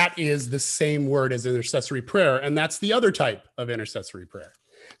 that is the same word as intercessory prayer, and that's the other type of intercessory prayer.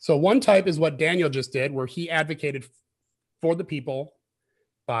 So one type is what Daniel just did, where he advocated for the people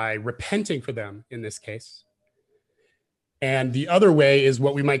by repenting for them in this case. And the other way is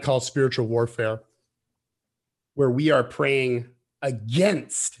what we might call spiritual warfare, where we are praying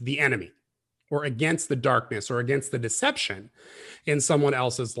against the enemy or against the darkness or against the deception in someone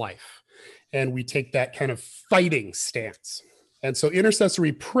else's life. And we take that kind of fighting stance. And so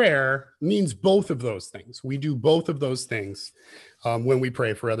intercessory prayer means both of those things. We do both of those things when we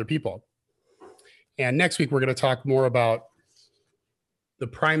pray for other people. And next week, we're going to talk more about the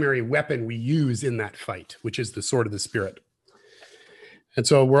primary weapon we use in that fight, which is the sword of the Spirit. And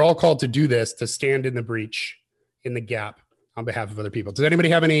so we're all called to do this, to stand in the breach, in the gap on behalf of other people. Does anybody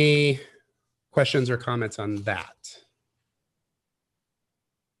have any questions or comments on that?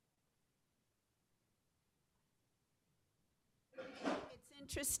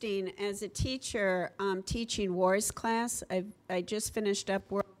 Interesting. As a teacher, teaching wars class, I just finished up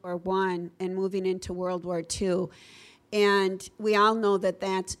World War I and moving into World War II. And we all know that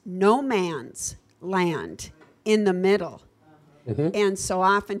that's no man's land in the middle. Mm-hmm. And so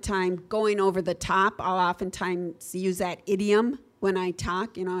oftentimes going over the top, I'll oftentimes use that idiom when I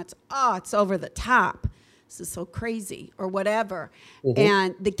talk, it's over the top. This is so crazy or whatever. Mm-hmm.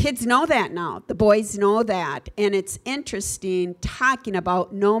 And the kids know that now. The boys know that. And it's interesting talking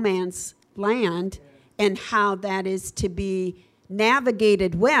about no man's land and how that is to be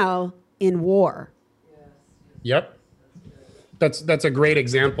navigated well in war. Yep. That's a great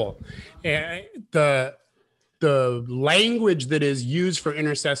example. The language that is used for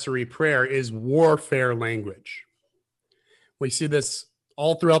intercessory prayer is warfare language. We see this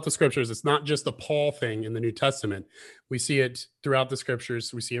all throughout the scriptures. It's not just a Paul thing in the New Testament. We see it throughout the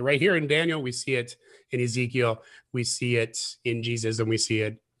scriptures. We see it right here in Daniel. We see it in Ezekiel. We see it in Jesus, and we see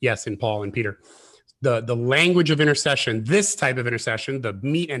it, yes, in Paul and Peter. The language of intercession, this type of intercession, the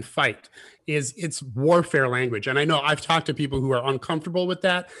meet and fight, it's warfare language. And I know I've talked to people who are uncomfortable with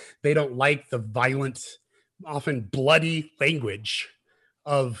that. They don't like the violent, often bloody language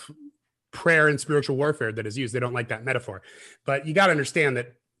of prayer and spiritual warfare that is used. They don't like that metaphor. But you got to understand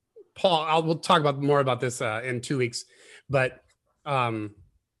that we'll talk more about this in 2 weeks. But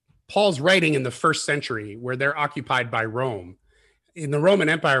Paul's writing in the 1st century where they're occupied by Rome. In the Roman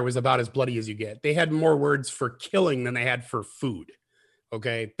Empire was about as bloody as you get. They had more words for killing than they had for food.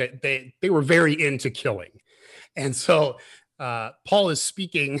 Okay. They were very into killing. And so Paul is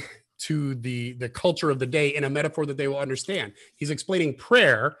speaking to the culture of the day in a metaphor that they will understand. He's explaining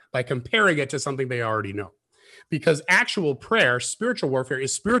prayer by comparing it to something they already know. Because actual prayer, spiritual warfare,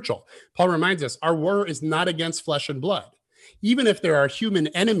 is spiritual. Paul reminds us our war is not against flesh and blood. Even if there are human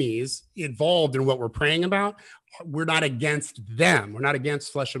enemies involved in what we're praying about, we're not against them. We're not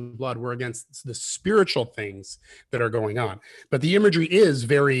against flesh and blood. We're against the spiritual things that are going on. But the imagery is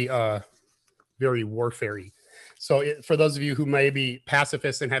very, very warfare-y. So for those of you who may be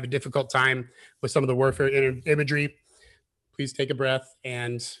pacifists and have a difficult time with some of the warfare imagery, please take a breath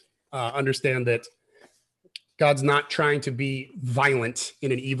and understand that God's not trying to be violent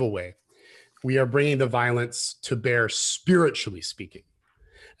in an evil way. We are bringing the violence to bear, spiritually speaking,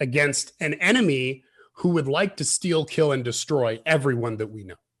 against an enemy who would like to steal, kill, and destroy everyone that we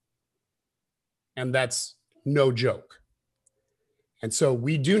know. And that's no joke. And so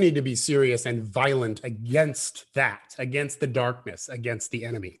we do need to be serious and violent against that, against the darkness, against the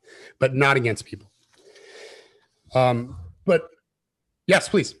enemy, but not against people. But Yes,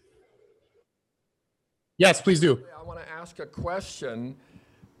 please. Yes, please do. I want to ask a question.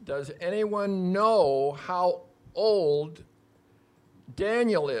 Does anyone know how old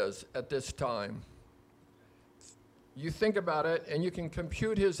Daniel is at this time? You think about it, and you can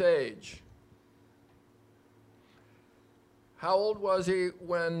compute his age. How old was he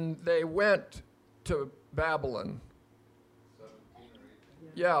when they went to Babylon? 17 or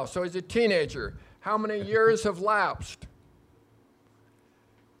 18. Yeah, so he's a teenager. How many years have lapsed?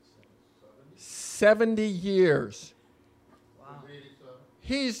 70 years. Wow.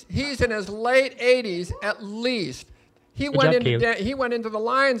 He's in his late 80s at least. He went into the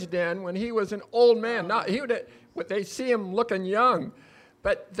lion's den when he was an old man. They see him looking young.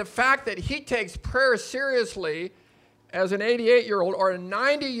 But the fact that he takes prayer seriously as an 88-year-old or a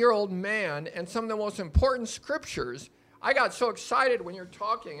 90-year-old man, and some of the most important scriptures, I got so excited when you're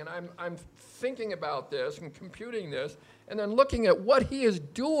talking, and I'm thinking about this and computing this, and then looking at what he is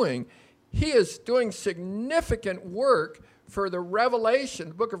doing. He is doing significant work for the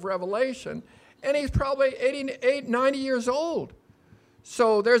book of Revelation, and he's probably 88, 90 years old.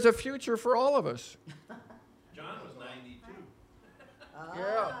 So there's a future for all of us. John was 92.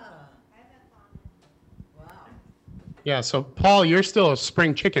 Yeah. Yeah, so Paul, you're still a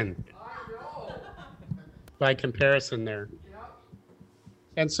spring chicken I know. by comparison there.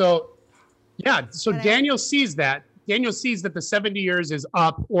 And so, Daniel sees that. Daniel sees that the 70 years is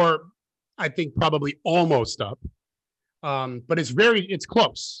up, or I think probably almost up. But it's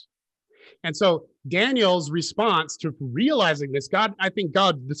close. And so Daniel's response to realizing this,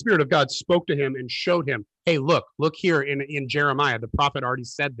 the Spirit of God spoke to him and showed him, hey, look here in Jeremiah, the prophet already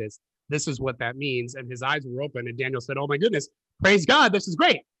said this. This is what that means. And his eyes were open, and Daniel said, oh my goodness, praise God, this is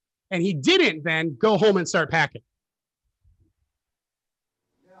great. And he didn't then go home and start packing.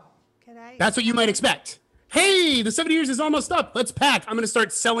 That's what you might expect. Hey, the 70 years is almost up. Let's pack. I'm going to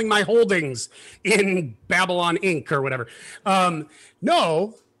start selling my holdings in Babylon Inc. or whatever.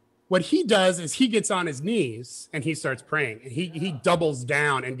 No, what he does is he gets on his knees and he starts praying. He doubles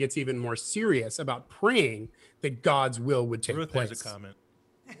down and gets even more serious about praying that God's will would take place. Ruth has a comment.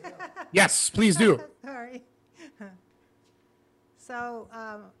 Yes, please do. Sorry. So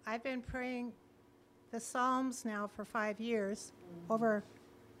I've been praying the Psalms now for 5 years, over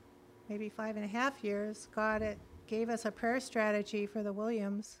maybe 5.5 years. God gave us a prayer strategy for the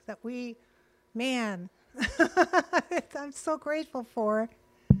Williams that I'm so grateful for.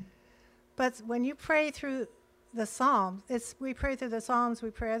 But when you pray through the Psalms, we pray through the Psalms,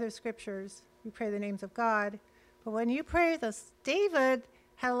 we pray other scriptures, we pray the names of God. But when you pray David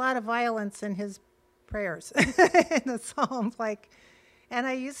had a lot of violence in his prayers in the Psalms, and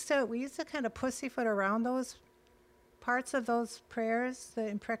we used to kind of pussyfoot around those parts of those prayers, the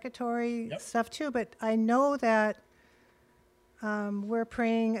imprecatory stuff too. But I know that we're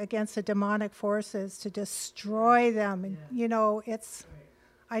praying against the demonic forces to destroy them, and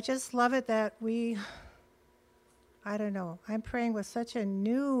I just love it that I'm praying with such a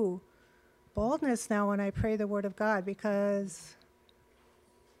new boldness now when I pray the Word of God, because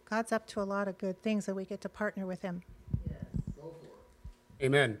God's up to a lot of good things and we get to partner with Him.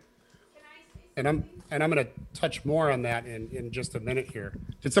 Amen. And I'm going to touch more on that in just a minute here.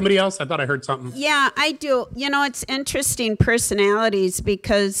 Did somebody else? I thought I heard something. Yeah, I do. It's interesting personalities,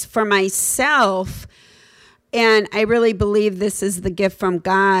 because for myself, and I really believe this is the gift from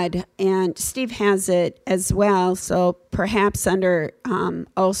God, and Steve has it as well, so perhaps under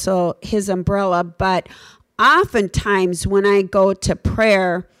also his umbrella. But oftentimes when I go to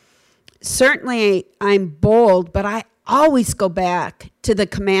prayer, certainly I'm bold, but I always go back to the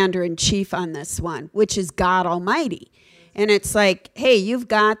commander-in-chief on this one, which is God Almighty. And it's like, hey, you've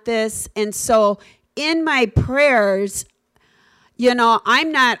got this. And so in my prayers,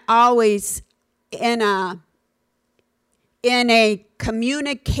 I'm not always in a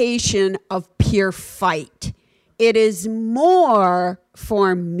communication of pure fight. It is more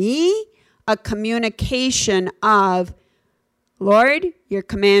for me a communication of, Lord, you're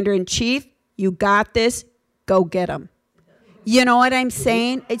commander-in-chief, you got this, go get them. You know what I'm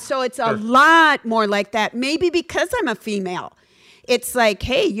saying? So it's a lot more like that. Maybe because I'm a female. It's like,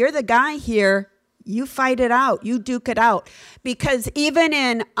 hey, you're the guy here. You fight it out. You duke it out. Because even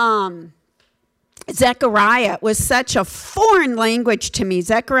in Zechariah was such a foreign language to me.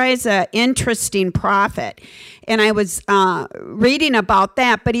 Zechariah is an interesting prophet. And I was reading about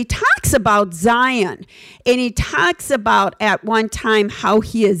that. But he talks about Zion. And he talks about at one time how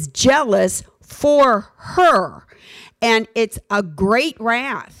he is jealous for her. And it's a great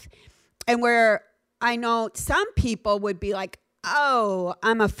wrath. And where I know some people would be like, oh,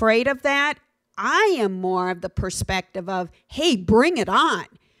 I'm afraid of that. I am more of the perspective of, hey, bring it on.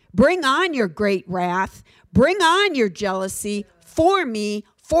 Bring on your great wrath. Bring on your jealousy for me,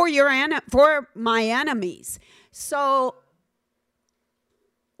 for my enemies. So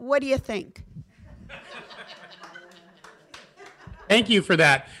what do you think? Thank you for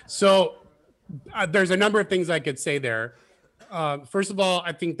that. So there's a number of things I could say there. First of all,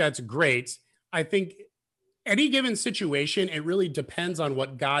 I think that's great. I think any given situation, it really depends on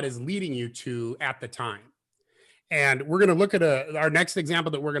what God is leading you to at the time. And we're going to look at our next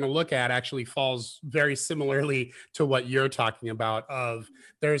example that we're going to look at actually falls very similarly to what you're talking about.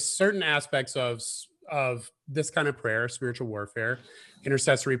 There's certain aspects of this kind of prayer, spiritual warfare,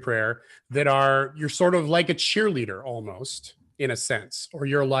 intercessory prayer, you're sort of like a cheerleader almost, in a sense, or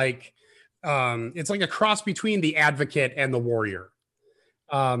you're like, it's like a cross between the advocate and the warrior,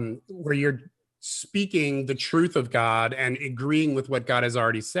 where you're speaking the truth of God and agreeing with what God has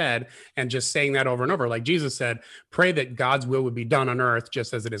already said and just saying that over and over. Like Jesus said, pray that God's will would be done on earth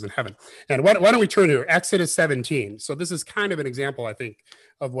just as it is in heaven. And why don't we turn to Exodus 17? So this is kind of an example, I think,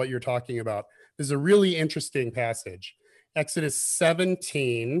 of what you're talking about. This is a really interesting passage. Exodus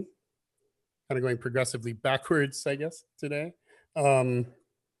 17, kind of going progressively backwards, I guess, today. I'm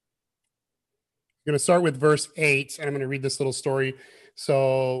going to start with verse 8, and I'm going to read this little story.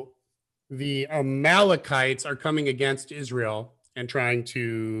 So the Amalekites are coming against Israel and trying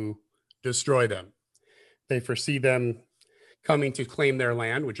to destroy them. They foresee them coming to claim their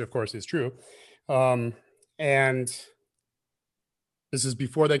land, which of course is true. And this is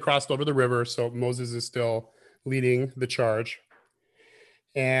before they crossed over the river, so Moses is still leading the charge.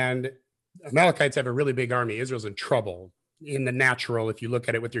 And Amalekites have a really big army. Israel's in trouble. In the natural, if you look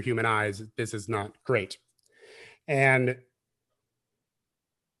at it with your human eyes, this is not great. And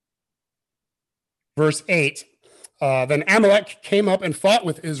verse 8, then Amalek came up and fought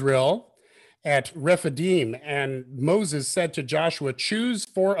with Israel at Rephidim, and Moses said to Joshua, choose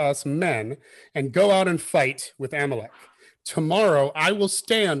for us men and go out and fight with Amalek. Tomorrow I will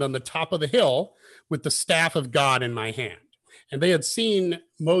stand on the top of the hill with the staff of God in my hand. And they had seen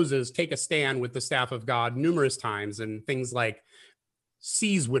Moses take a stand with the staff of God numerous times, and things like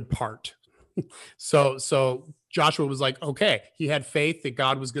seas would part. So Joshua was like, okay, he had faith that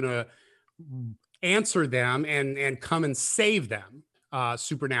God was going to answer them and come and save them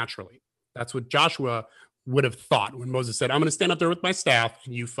supernaturally. That's what Joshua would have thought when Moses said, I'm going to stand up there with my staff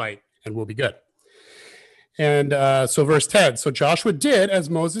and you fight and we'll be good. And so verse 10, so Joshua did as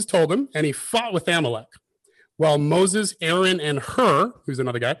Moses told him, and he fought with Amalek, while Moses, Aaron, and Hur, who's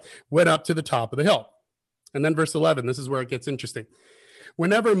another guy, went up to the top of the hill. And then verse 11, this is where it gets interesting.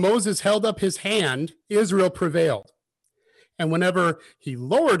 Whenever Moses held up his hand, Israel prevailed. And whenever he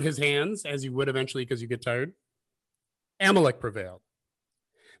lowered his hands, as you would eventually because you get tired, Amalek prevailed.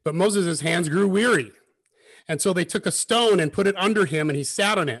 But Moses' hands grew weary. And so they took a stone and put it under him, and he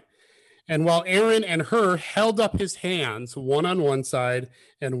sat on it. And while Aaron and Hur held up his hands, one on one side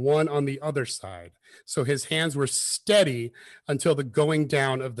and one on the other side. So his hands were steady until the going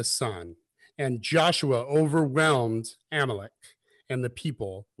down of the sun. And Joshua overwhelmed Amalek and the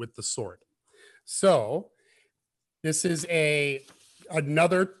people with the sword. So this is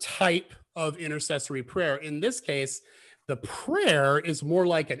another type of intercessory prayer. In this case, the prayer is more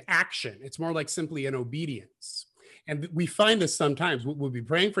like an action. It's more like simply an obedience. And we find this sometimes. We'll be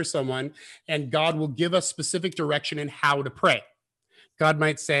praying for someone, and God will give us specific direction in how to pray. God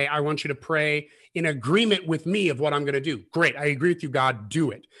might say, I want you to pray in agreement with me of what I'm going to do. Great. I agree with you, God.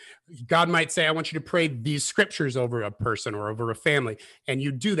 Do it. God might say, I want you to pray these scriptures over a person or over a family. And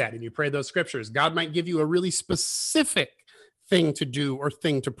you do that, and you pray those scriptures. God might give you a really specific thing to do or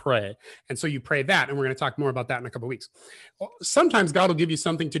thing to pray. And so you pray that. And we're going to talk more about that in a couple of weeks. Sometimes God will give you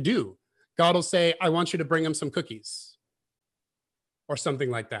something to do. God will say, I want you to bring him some cookies or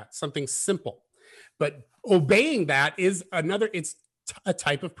something like that, something simple. But obeying that is it's a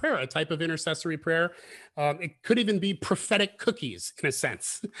type of prayer, a type of intercessory prayer. It could even be prophetic cookies in a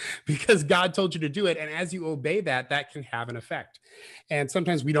sense, because God told you to do it. And as you obey that, that can have an effect. And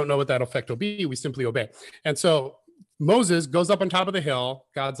sometimes we don't know what that effect will be. We simply obey. And so Moses goes up on top of the hill.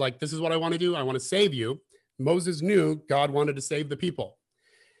 God's like, this is what I want to do. I want to save you. Moses knew God wanted to save the people,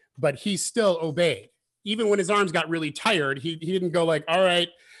 but he still obeyed. Even when his arms got really tired, he didn't go like, all right,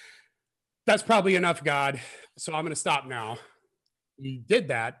 that's probably enough, God, so I'm going to stop now. He did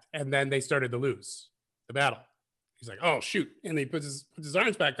that, and then they started to lose the battle. He's like, oh, shoot. And he puts his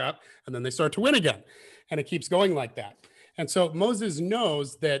arms back up, and then they start to win again. And it keeps going like that. And so Moses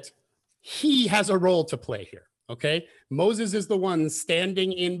knows that he has a role to play here, okay? Moses is the one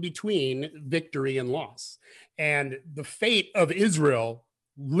standing in between victory and loss. And the fate of Israel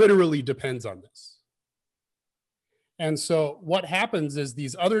literally depends on this. And so what happens is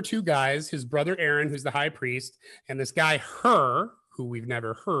these other two guys, his brother Aaron, who's the high priest, and this guy Hur, who we've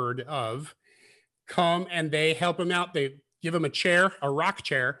never heard of, come and they help him out. They give him a chair, a rock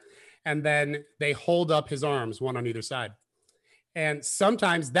chair, and then they hold up his arms, one on either side. And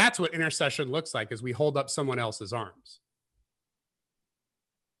sometimes that's what intercession looks like, is we hold up someone else's arms.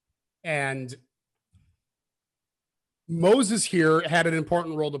 And Moses here had an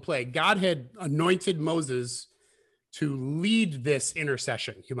important role to play. God had anointed Moses to lead this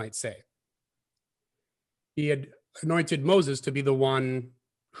intercession, you might say. He had anointed Moses to be the one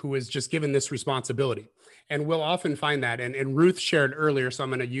who was just given this responsibility. And we'll often find that. And Ruth shared earlier, so I'm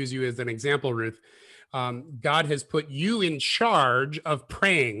going to use you as an example, Ruth. God has put you in charge of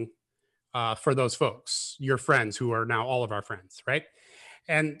praying for those folks, your friends, who are now all of our friends, right?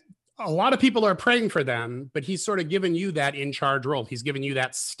 And a lot of people are praying for them, but he's sort of given you that in charge role. He's given you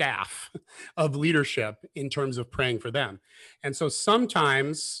that staff of leadership in terms of praying for them. And so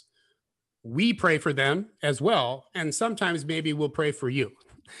sometimes we pray for them as well. And sometimes maybe we'll pray for you.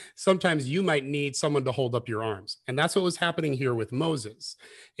 Sometimes you might need someone to hold up your arms. And that's what was happening here with Moses,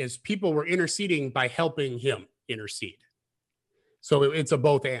 is people were interceding by helping him intercede. So it's a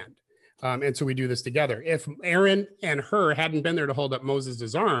both and. And so we do this together. If Aaron and Hur hadn't been there to hold up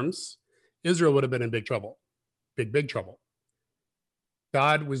Moses' arms, Israel would have been in big trouble, big trouble.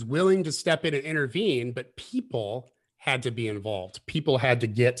 God was willing to step in and intervene, but people had to be involved. People had to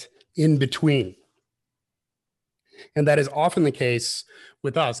get in between. And that is often the case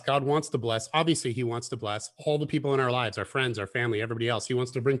with us. God wants to bless. Obviously, he wants to bless all the people in our lives, our friends, our family, everybody else. He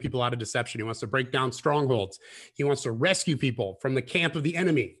wants to bring people out of deception. He wants to break down strongholds. He wants to rescue people from the camp of the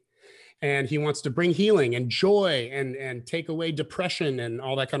enemy. And he wants to bring healing and joy and take away depression and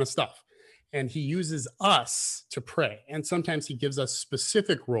all that kind of stuff. And he uses us to pray. And sometimes he gives us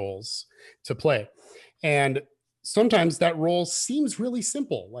specific roles to play. And sometimes that role seems really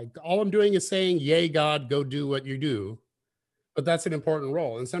simple. Like, all I'm doing is saying, yay, God, go do what you do. But that's an important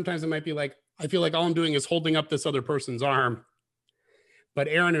role. And sometimes it might be like, I feel like all I'm doing is holding up this other person's arm. But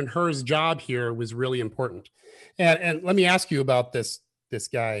Aaron and Hur's job here was really important. And let me ask you about this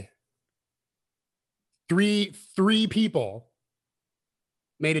guy. Three people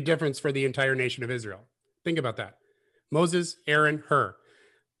made a difference for the entire nation of Israel. Think about that. Moses, Aaron, Hur.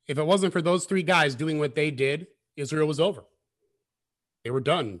 If it wasn't for those three guys doing what they did, Israel was over. They were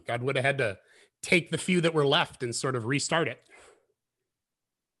done. God would have had to take the few that were left and sort of restart it.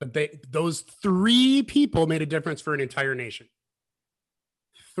 But those three people made a difference for an entire nation.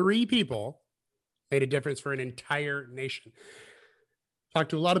 Three people made a difference for an entire nation.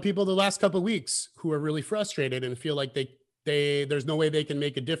 Talked to a lot of people the last couple of weeks who are really frustrated and feel like there's no way they can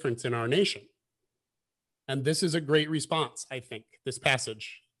make a difference in our nation. And this is a great response, I think, this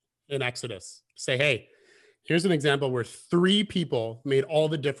passage in Exodus. Say, hey, here's an example where three people made all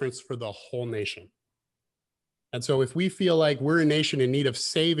the difference for the whole nation. And so if we feel like we're a nation in need of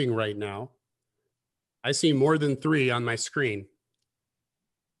saving right now, I see more than three on my screen.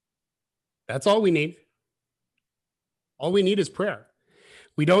 That's all we need. All we need is prayer.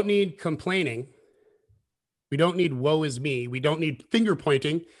 We don't need complaining. We don't need woe is me. We don't need finger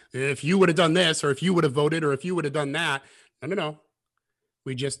pointing. If you would have done this, or if you would have voted, or if you would have done that. No.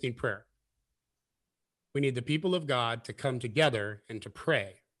 We just need prayer. We need the people of God to come together and to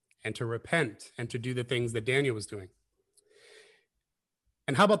pray and to repent and to do the things that Daniel was doing.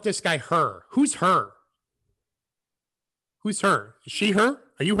 And how about this guy, Hur? Who's Hur? Who's Hur? Is she her?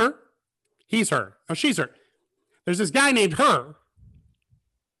 Are you her? He's her. Oh, she's her. There's this guy named Hur.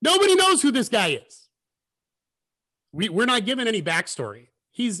 Nobody knows who this guy is. We're not given any backstory.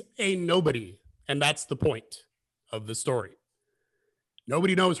 He's a nobody, and that's the point of the story.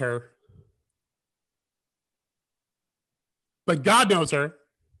 Nobody knows her. But God knows her.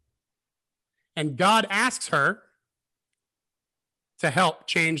 And God asks her to help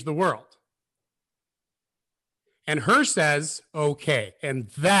change the world. And Hur says, okay. And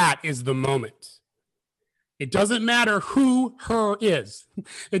that is the moment. It doesn't matter who Hur is.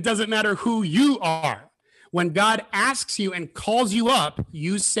 It doesn't matter who you are. When God asks you and calls you up,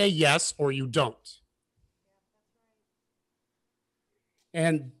 you say yes or you don't.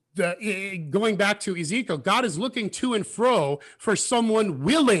 And going back to Ezekiel, God is looking to and fro for someone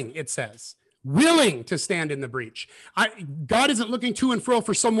willing, it says, willing to stand in the breach. God isn't looking to and fro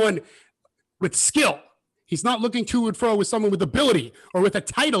for someone with skill. He's not looking to and fro with someone with ability or with a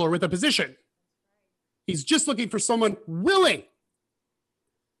title or with a position. He's just looking for someone willing.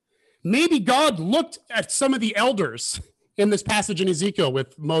 Maybe God looked at some of the elders in this passage in Ezekiel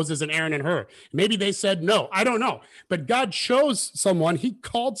with Moses and Aaron and Hur. Maybe they said no. I don't know. But God chose someone. He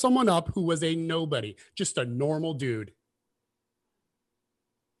called someone up who was a nobody, just a normal dude.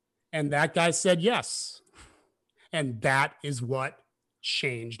 And that guy said yes. And that is what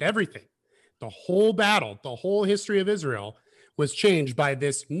changed everything. The whole battle, the whole history of Israel was changed by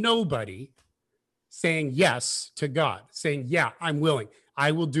this nobody saying yes to God, saying, yeah, I'm willing.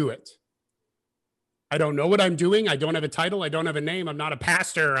 I will do it. I don't know what I'm doing. I don't have a title. I don't have a name. I'm not a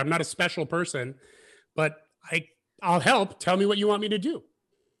pastor. I'm not a special person, but I'll help. Tell me what you want me to do.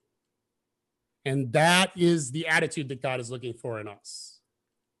 And that is the attitude that God is looking for in us.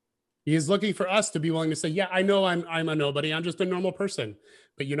 He is looking for us to be willing to say, yeah, I know I'm a nobody. I'm just a normal person.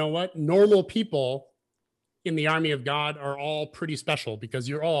 But you know what? Normal people in the army of God are all pretty special because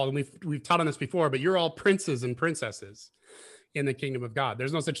you're all, and we've taught on this before, but you're all princes and princesses in the kingdom of God.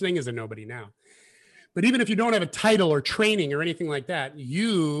 There's no such thing as a nobody now. But even if you don't have a title or training or anything like that,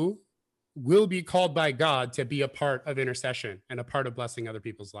 you will be called by God to be a part of intercession and a part of blessing other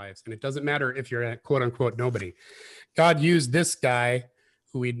people's lives. And it doesn't matter if you're a quote unquote nobody. God used this guy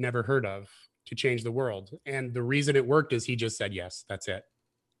who we'd never heard of to change the world. And the reason it worked is he just said, yes, that's it.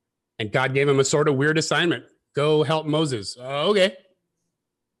 And God gave him a sort of weird assignment. Go help Moses. Okay.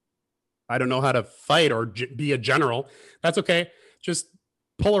 I don't know how to fight or be a general. That's okay. Just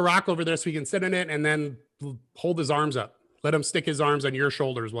pull a rock over there so he can sit in it and then hold his arms up. Let him stick his arms on your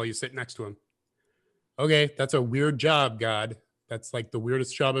shoulders while you sit next to him. Okay, that's a weird job, God. That's like the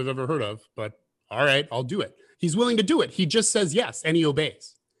weirdest job I've ever heard of, but all right, I'll do it. He's willing to do it. He just says yes and he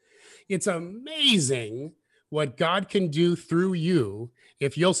obeys. It's amazing what God can do through you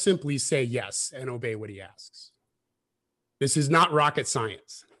if you'll simply say yes and obey what he asks. This is not rocket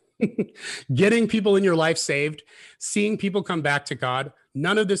science. Getting people in your life saved, seeing people come back to God,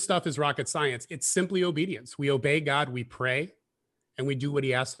 none of this stuff is rocket science. It's simply obedience. We obey God, we pray, and we do what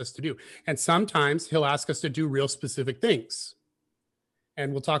he asks us to do. And sometimes he'll ask us to do real specific things.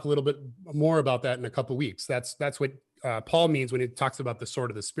 And we'll talk a little bit more about that in a couple of weeks. That's what Paul means when he talks about the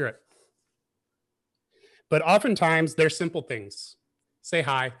sword of the Spirit. But oftentimes they're simple things. Say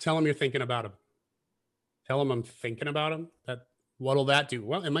hi, tell them you're thinking about them. Tell them I'm thinking about them. What'll that do?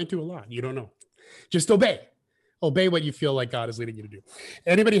 Well, it might do a lot. You don't know. Just obey. Obey what you feel like God is leading you to do.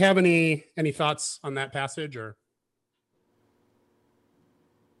 Anybody have any thoughts on that passage or?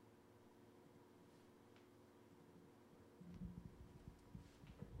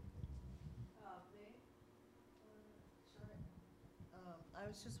 I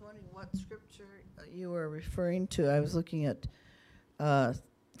was just wondering what scripture you were referring to. I was looking at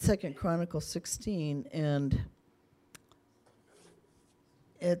 2 Chronicles 16, and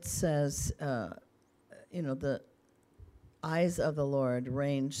it says, the eyes of the Lord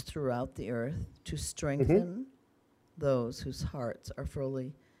range throughout the earth to strengthen those whose hearts are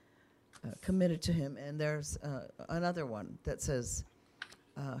fully committed to him. And there's another one that says,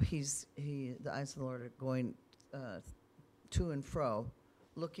 the eyes of the Lord are going to and fro,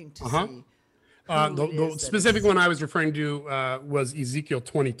 looking to see. The specific one I was referring to was Ezekiel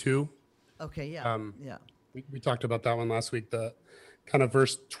 22. Okay, yeah, yeah. We talked about that one last week, the kind of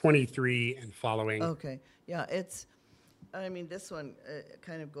verse 23 and following. Okay, yeah, this one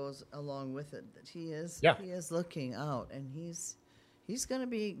kind of goes along with it, that he is looking out, and he's going to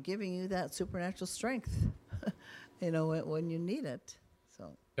be giving you that supernatural strength, when you need it.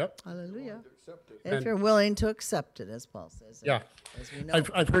 So, yep. Hallelujah. If you're willing to accept it, as Paul says. Yeah. As we know.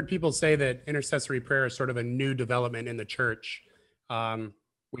 I've heard people say that intercessory prayer is sort of a new development in the church,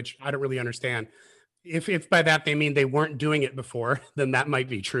 which I don't really understand. If by that they mean they weren't doing it before, then that might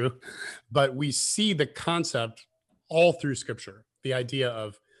be true. But we see the concept all through Scripture, the idea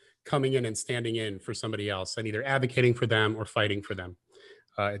of coming in and standing in for somebody else and either advocating for them or fighting for them.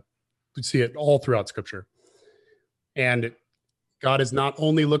 We see it all throughout Scripture. And God is not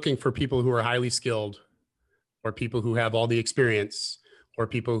only looking for people who are highly skilled or people who have all the experience or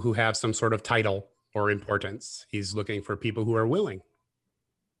people who have some sort of title or importance. He's looking for people who are willing.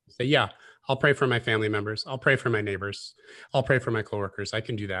 Say, yeah, I'll pray for my family members. I'll pray for my neighbors. I'll pray for my coworkers. I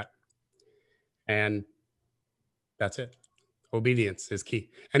can do that. And that's it. Obedience is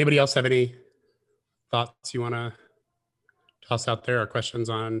key. Anybody else have any thoughts you want to toss out there or questions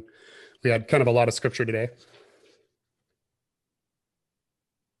on? We had kind of a lot of scripture today.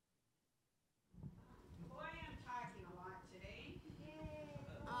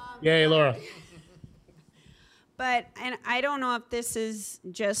 Yay, Laura. But, and I don't know if this is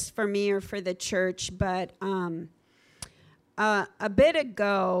just for me or for the church, but a bit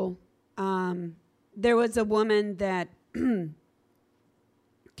ago, there was a woman that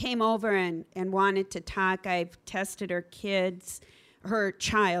came over and wanted to talk. I've tested her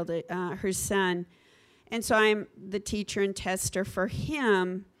child, her son. And so I'm the teacher and tester for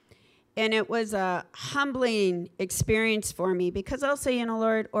him. And it was a humbling experience for me because I'll say,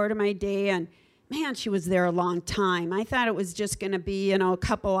 Lord, order my day. And man, she was there a long time. I thought it was just going to be, a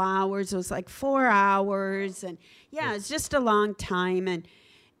couple hours. It was like 4 hours. And yeah, it's just a long time. And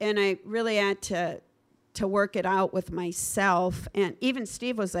I really had to work it out with myself. And even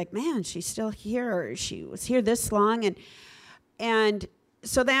Steve was like, man, she's still here. She was here this long. And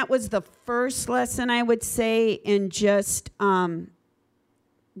so that was the first lesson, I would say, in just, God,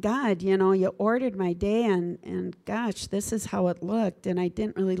 you ordered my day, and gosh, this is how it looked, and I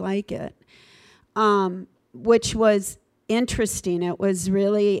didn't really like it, which was interesting. It was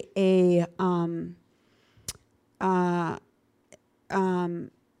really I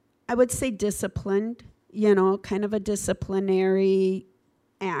would say disciplined, kind of a disciplinary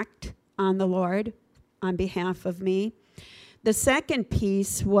act on the Lord on behalf of me. The second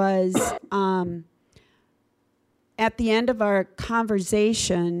piece was at the end of our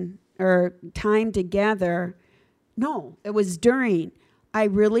conversation or time together, no, it was during, I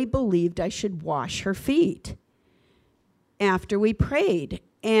really believed I should wash her feet after we prayed.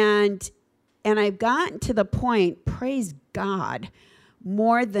 And I've gotten to the point, praise God,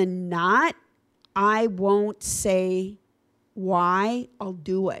 more than not, I won't say why, I'll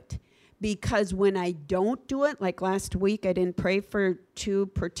do it. Because when I don't do it, like last week, I didn't pray for 2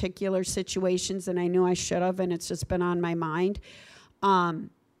 particular situations, and I knew I should have, and it's just been on my mind.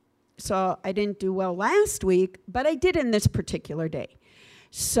 So I didn't do well last week, but I did in this particular day.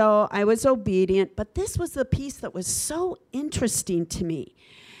 So I was obedient, but this was the piece that was so interesting to me,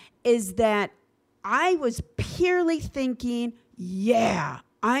 is that I was purely thinking, yeah,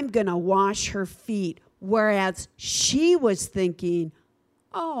 I'm going to wash her feet, whereas she was thinking,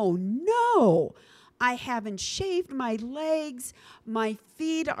 oh no, I haven't shaved my legs. My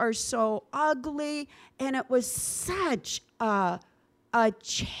feet are so ugly. And it was such a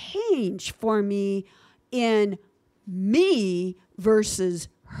change for me in me versus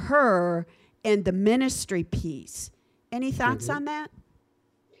her and the ministry piece. Any thoughts on that?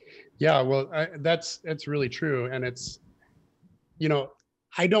 Yeah, well, that's really true. And it's,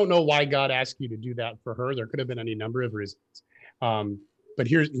 I don't know why God asked you to do that for her. There could have been any number of reasons. But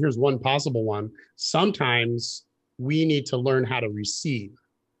here's one possible one. Sometimes we need to learn how to receive.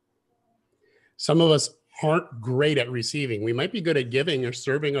 Some of us aren't great at receiving. We might be good at giving or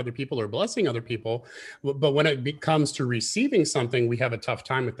serving other people or blessing other people, but when it comes to receiving something, we have a tough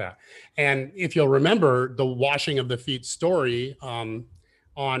time with that. And if you'll remember the washing of the feet story on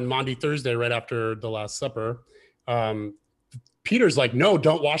Maundy Thursday, right after the Last Supper, Peter's like, no,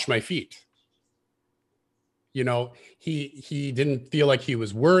 don't wash my feet. He didn't feel like he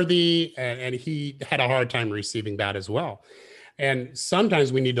was worthy, and he had a hard time receiving that as well. And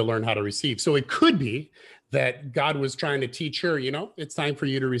sometimes we need to learn how to receive. So it could be that God was trying to teach her, it's time for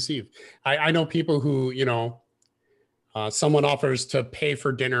you to receive. I know people who, someone offers to pay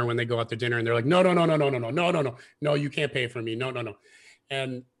for dinner when they go out to dinner, and they're like, no, you can't pay for me. No.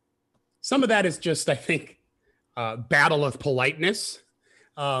 And some of that is just, I think, battle of politeness.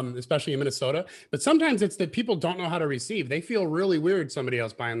 Especially in Minnesota. But sometimes it's that people don't know how to receive. They feel really weird somebody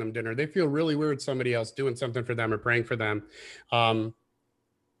else buying them dinner. They feel really weird somebody else doing something for them or praying for them.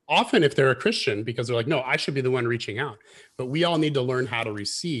 Often if they're a Christian, because they're like, no, I should be the one reaching out. But we all need to learn how to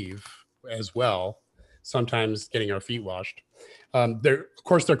receive as well. Sometimes getting our feet washed. Of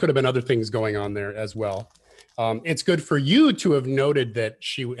course, there could have been other things going on there as well. It's good for you to have noted that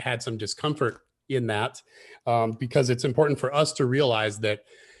she had some discomfort in that, because it's important for us to realize that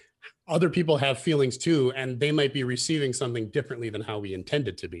other people have feelings too, and they might be receiving something differently than how we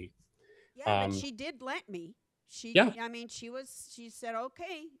intended to be. Yeah, but she did let me. She said,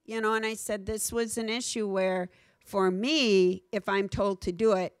 okay, and I said, this was an issue where for me, if I'm told to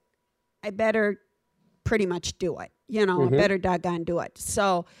do it, I better pretty much do it, I better doggone do it.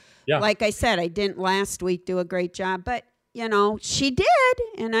 So like I said, I didn't last week do a great job, but she did,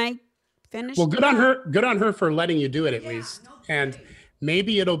 and I finished. Well, good on her for letting you do it at least. No, and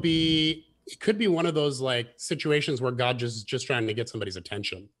maybe it could be one of those like situations where God just trying to get somebody's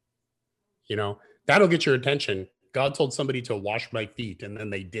attention. That'll get your attention. God told somebody to wash my feet, and then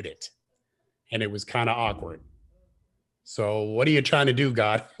they did it. And it was kind of awkward. So what are you trying to do,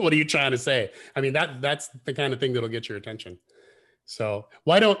 God? What are you trying to say? I mean, that's the kind of thing that'll get your attention. So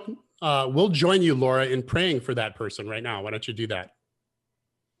why don't we'll join you, Laura, in praying for that person right now. Why don't you do that?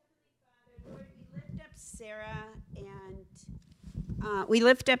 We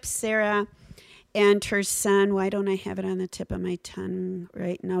lift up Sarah, and her son, why don't I have it on the tip of my tongue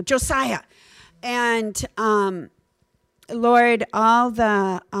right now? Josiah. And Lord, all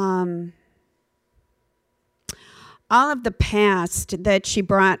of the past that she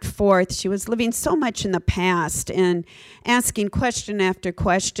brought forth, she was living so much in the past and asking question after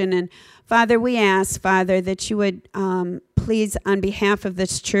question. And Father, we ask, Father, that you would please, on behalf of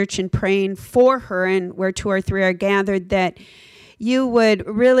this church and praying for her, and where 2 or 3 are gathered, that you would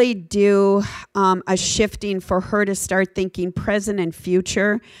really do a shifting for her to start thinking present and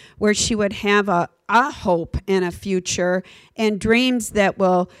future, where she would have a hope and a future and dreams that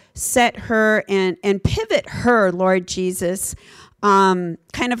will set her and pivot her, Lord Jesus, kind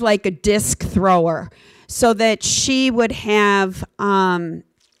of like a disc thrower, so that she would have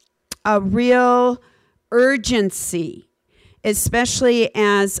a real urgency, especially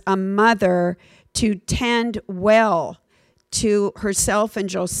as a mother, to tend well to herself and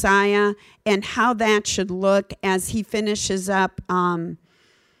Josiah, and how that should look as he finishes up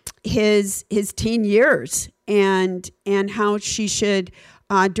his teen years, and how she should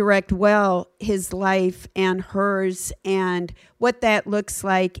direct well his life and hers, and what that looks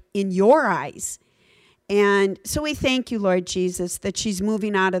like in your eyes. And so we thank you, Lord Jesus, that she's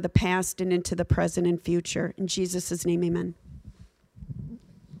moving out of the past and into the present and future. In Jesus' name, amen.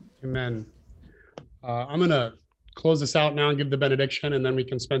 Amen. I'm going to close this out now and give the benediction, and then we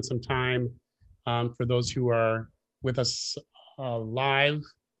can spend some time for those who are with us live,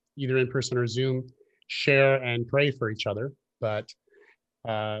 either in person or Zoom, share and pray for each other. But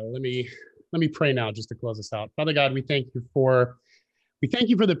let me pray now just to close this out. Father God, we thank you for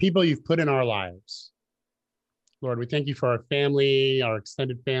the people you've put in our lives. Lord, we thank you for our family, our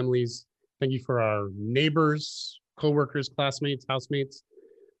extended families. Thank you for our neighbors, coworkers, classmates, housemates,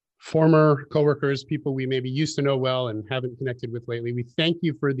 former coworkers, people we maybe used to know well and haven't connected with lately. We thank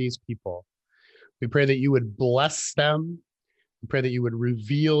you for these people. We pray that you would bless them. We pray that you would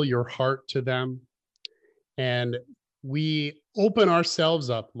reveal your heart to them. And we open ourselves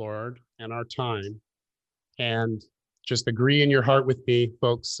up, Lord, and our time. And just agree in your heart with me,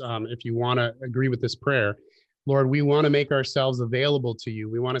 folks, if you want to agree with this prayer. Lord, we want to make ourselves available to you.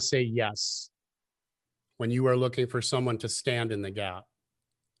 We want to say yes when you are looking for someone to stand in the gap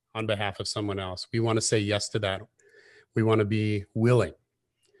on behalf of someone else. We want to say yes to that. We want to be willing.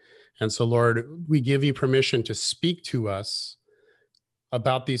 And so, Lord, we give you permission to speak to us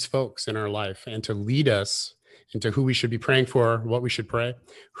about these folks in our life and to lead us into who we should be praying for, what we should pray,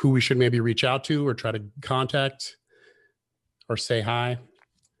 who we should maybe reach out to or try to contact or say hi.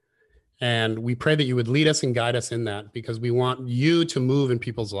 And we pray that you would lead us and guide us in that, because we want you to move in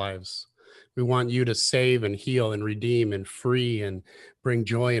people's lives. We want you to save and heal and redeem and free and bring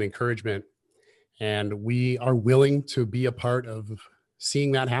joy and encouragement. And we are willing to be a part of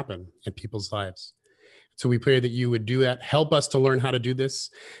seeing that happen in people's lives. So we pray that you would do that. Help us to learn how to do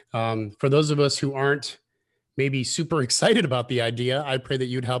this. For those of us who aren't maybe super excited about the idea, I pray that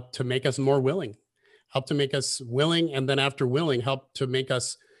you'd help to make us more willing. Help to make us willing, and then after willing, help to make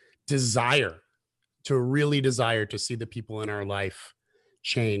us really desire to see the people in our life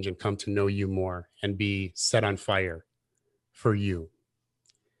change and come to know you more and be set on fire for you.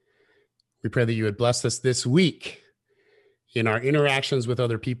 We pray that you would bless us this week in our interactions with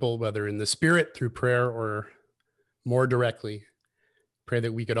other people, whether in the spirit through prayer or more directly. Pray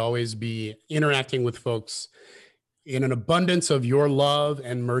that we could always be interacting with folks in an abundance of your love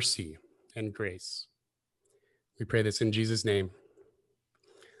and mercy and grace. We pray this in Jesus' name.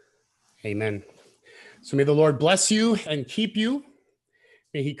 Amen. So may the Lord bless you and keep you.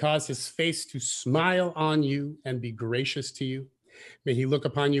 May he cause his face to smile on you and be gracious to you. May he look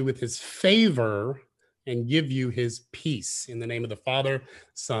upon you with his favor and give you his peace. In the name of the Father,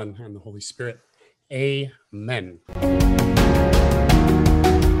 Son, and the Holy Spirit. Amen.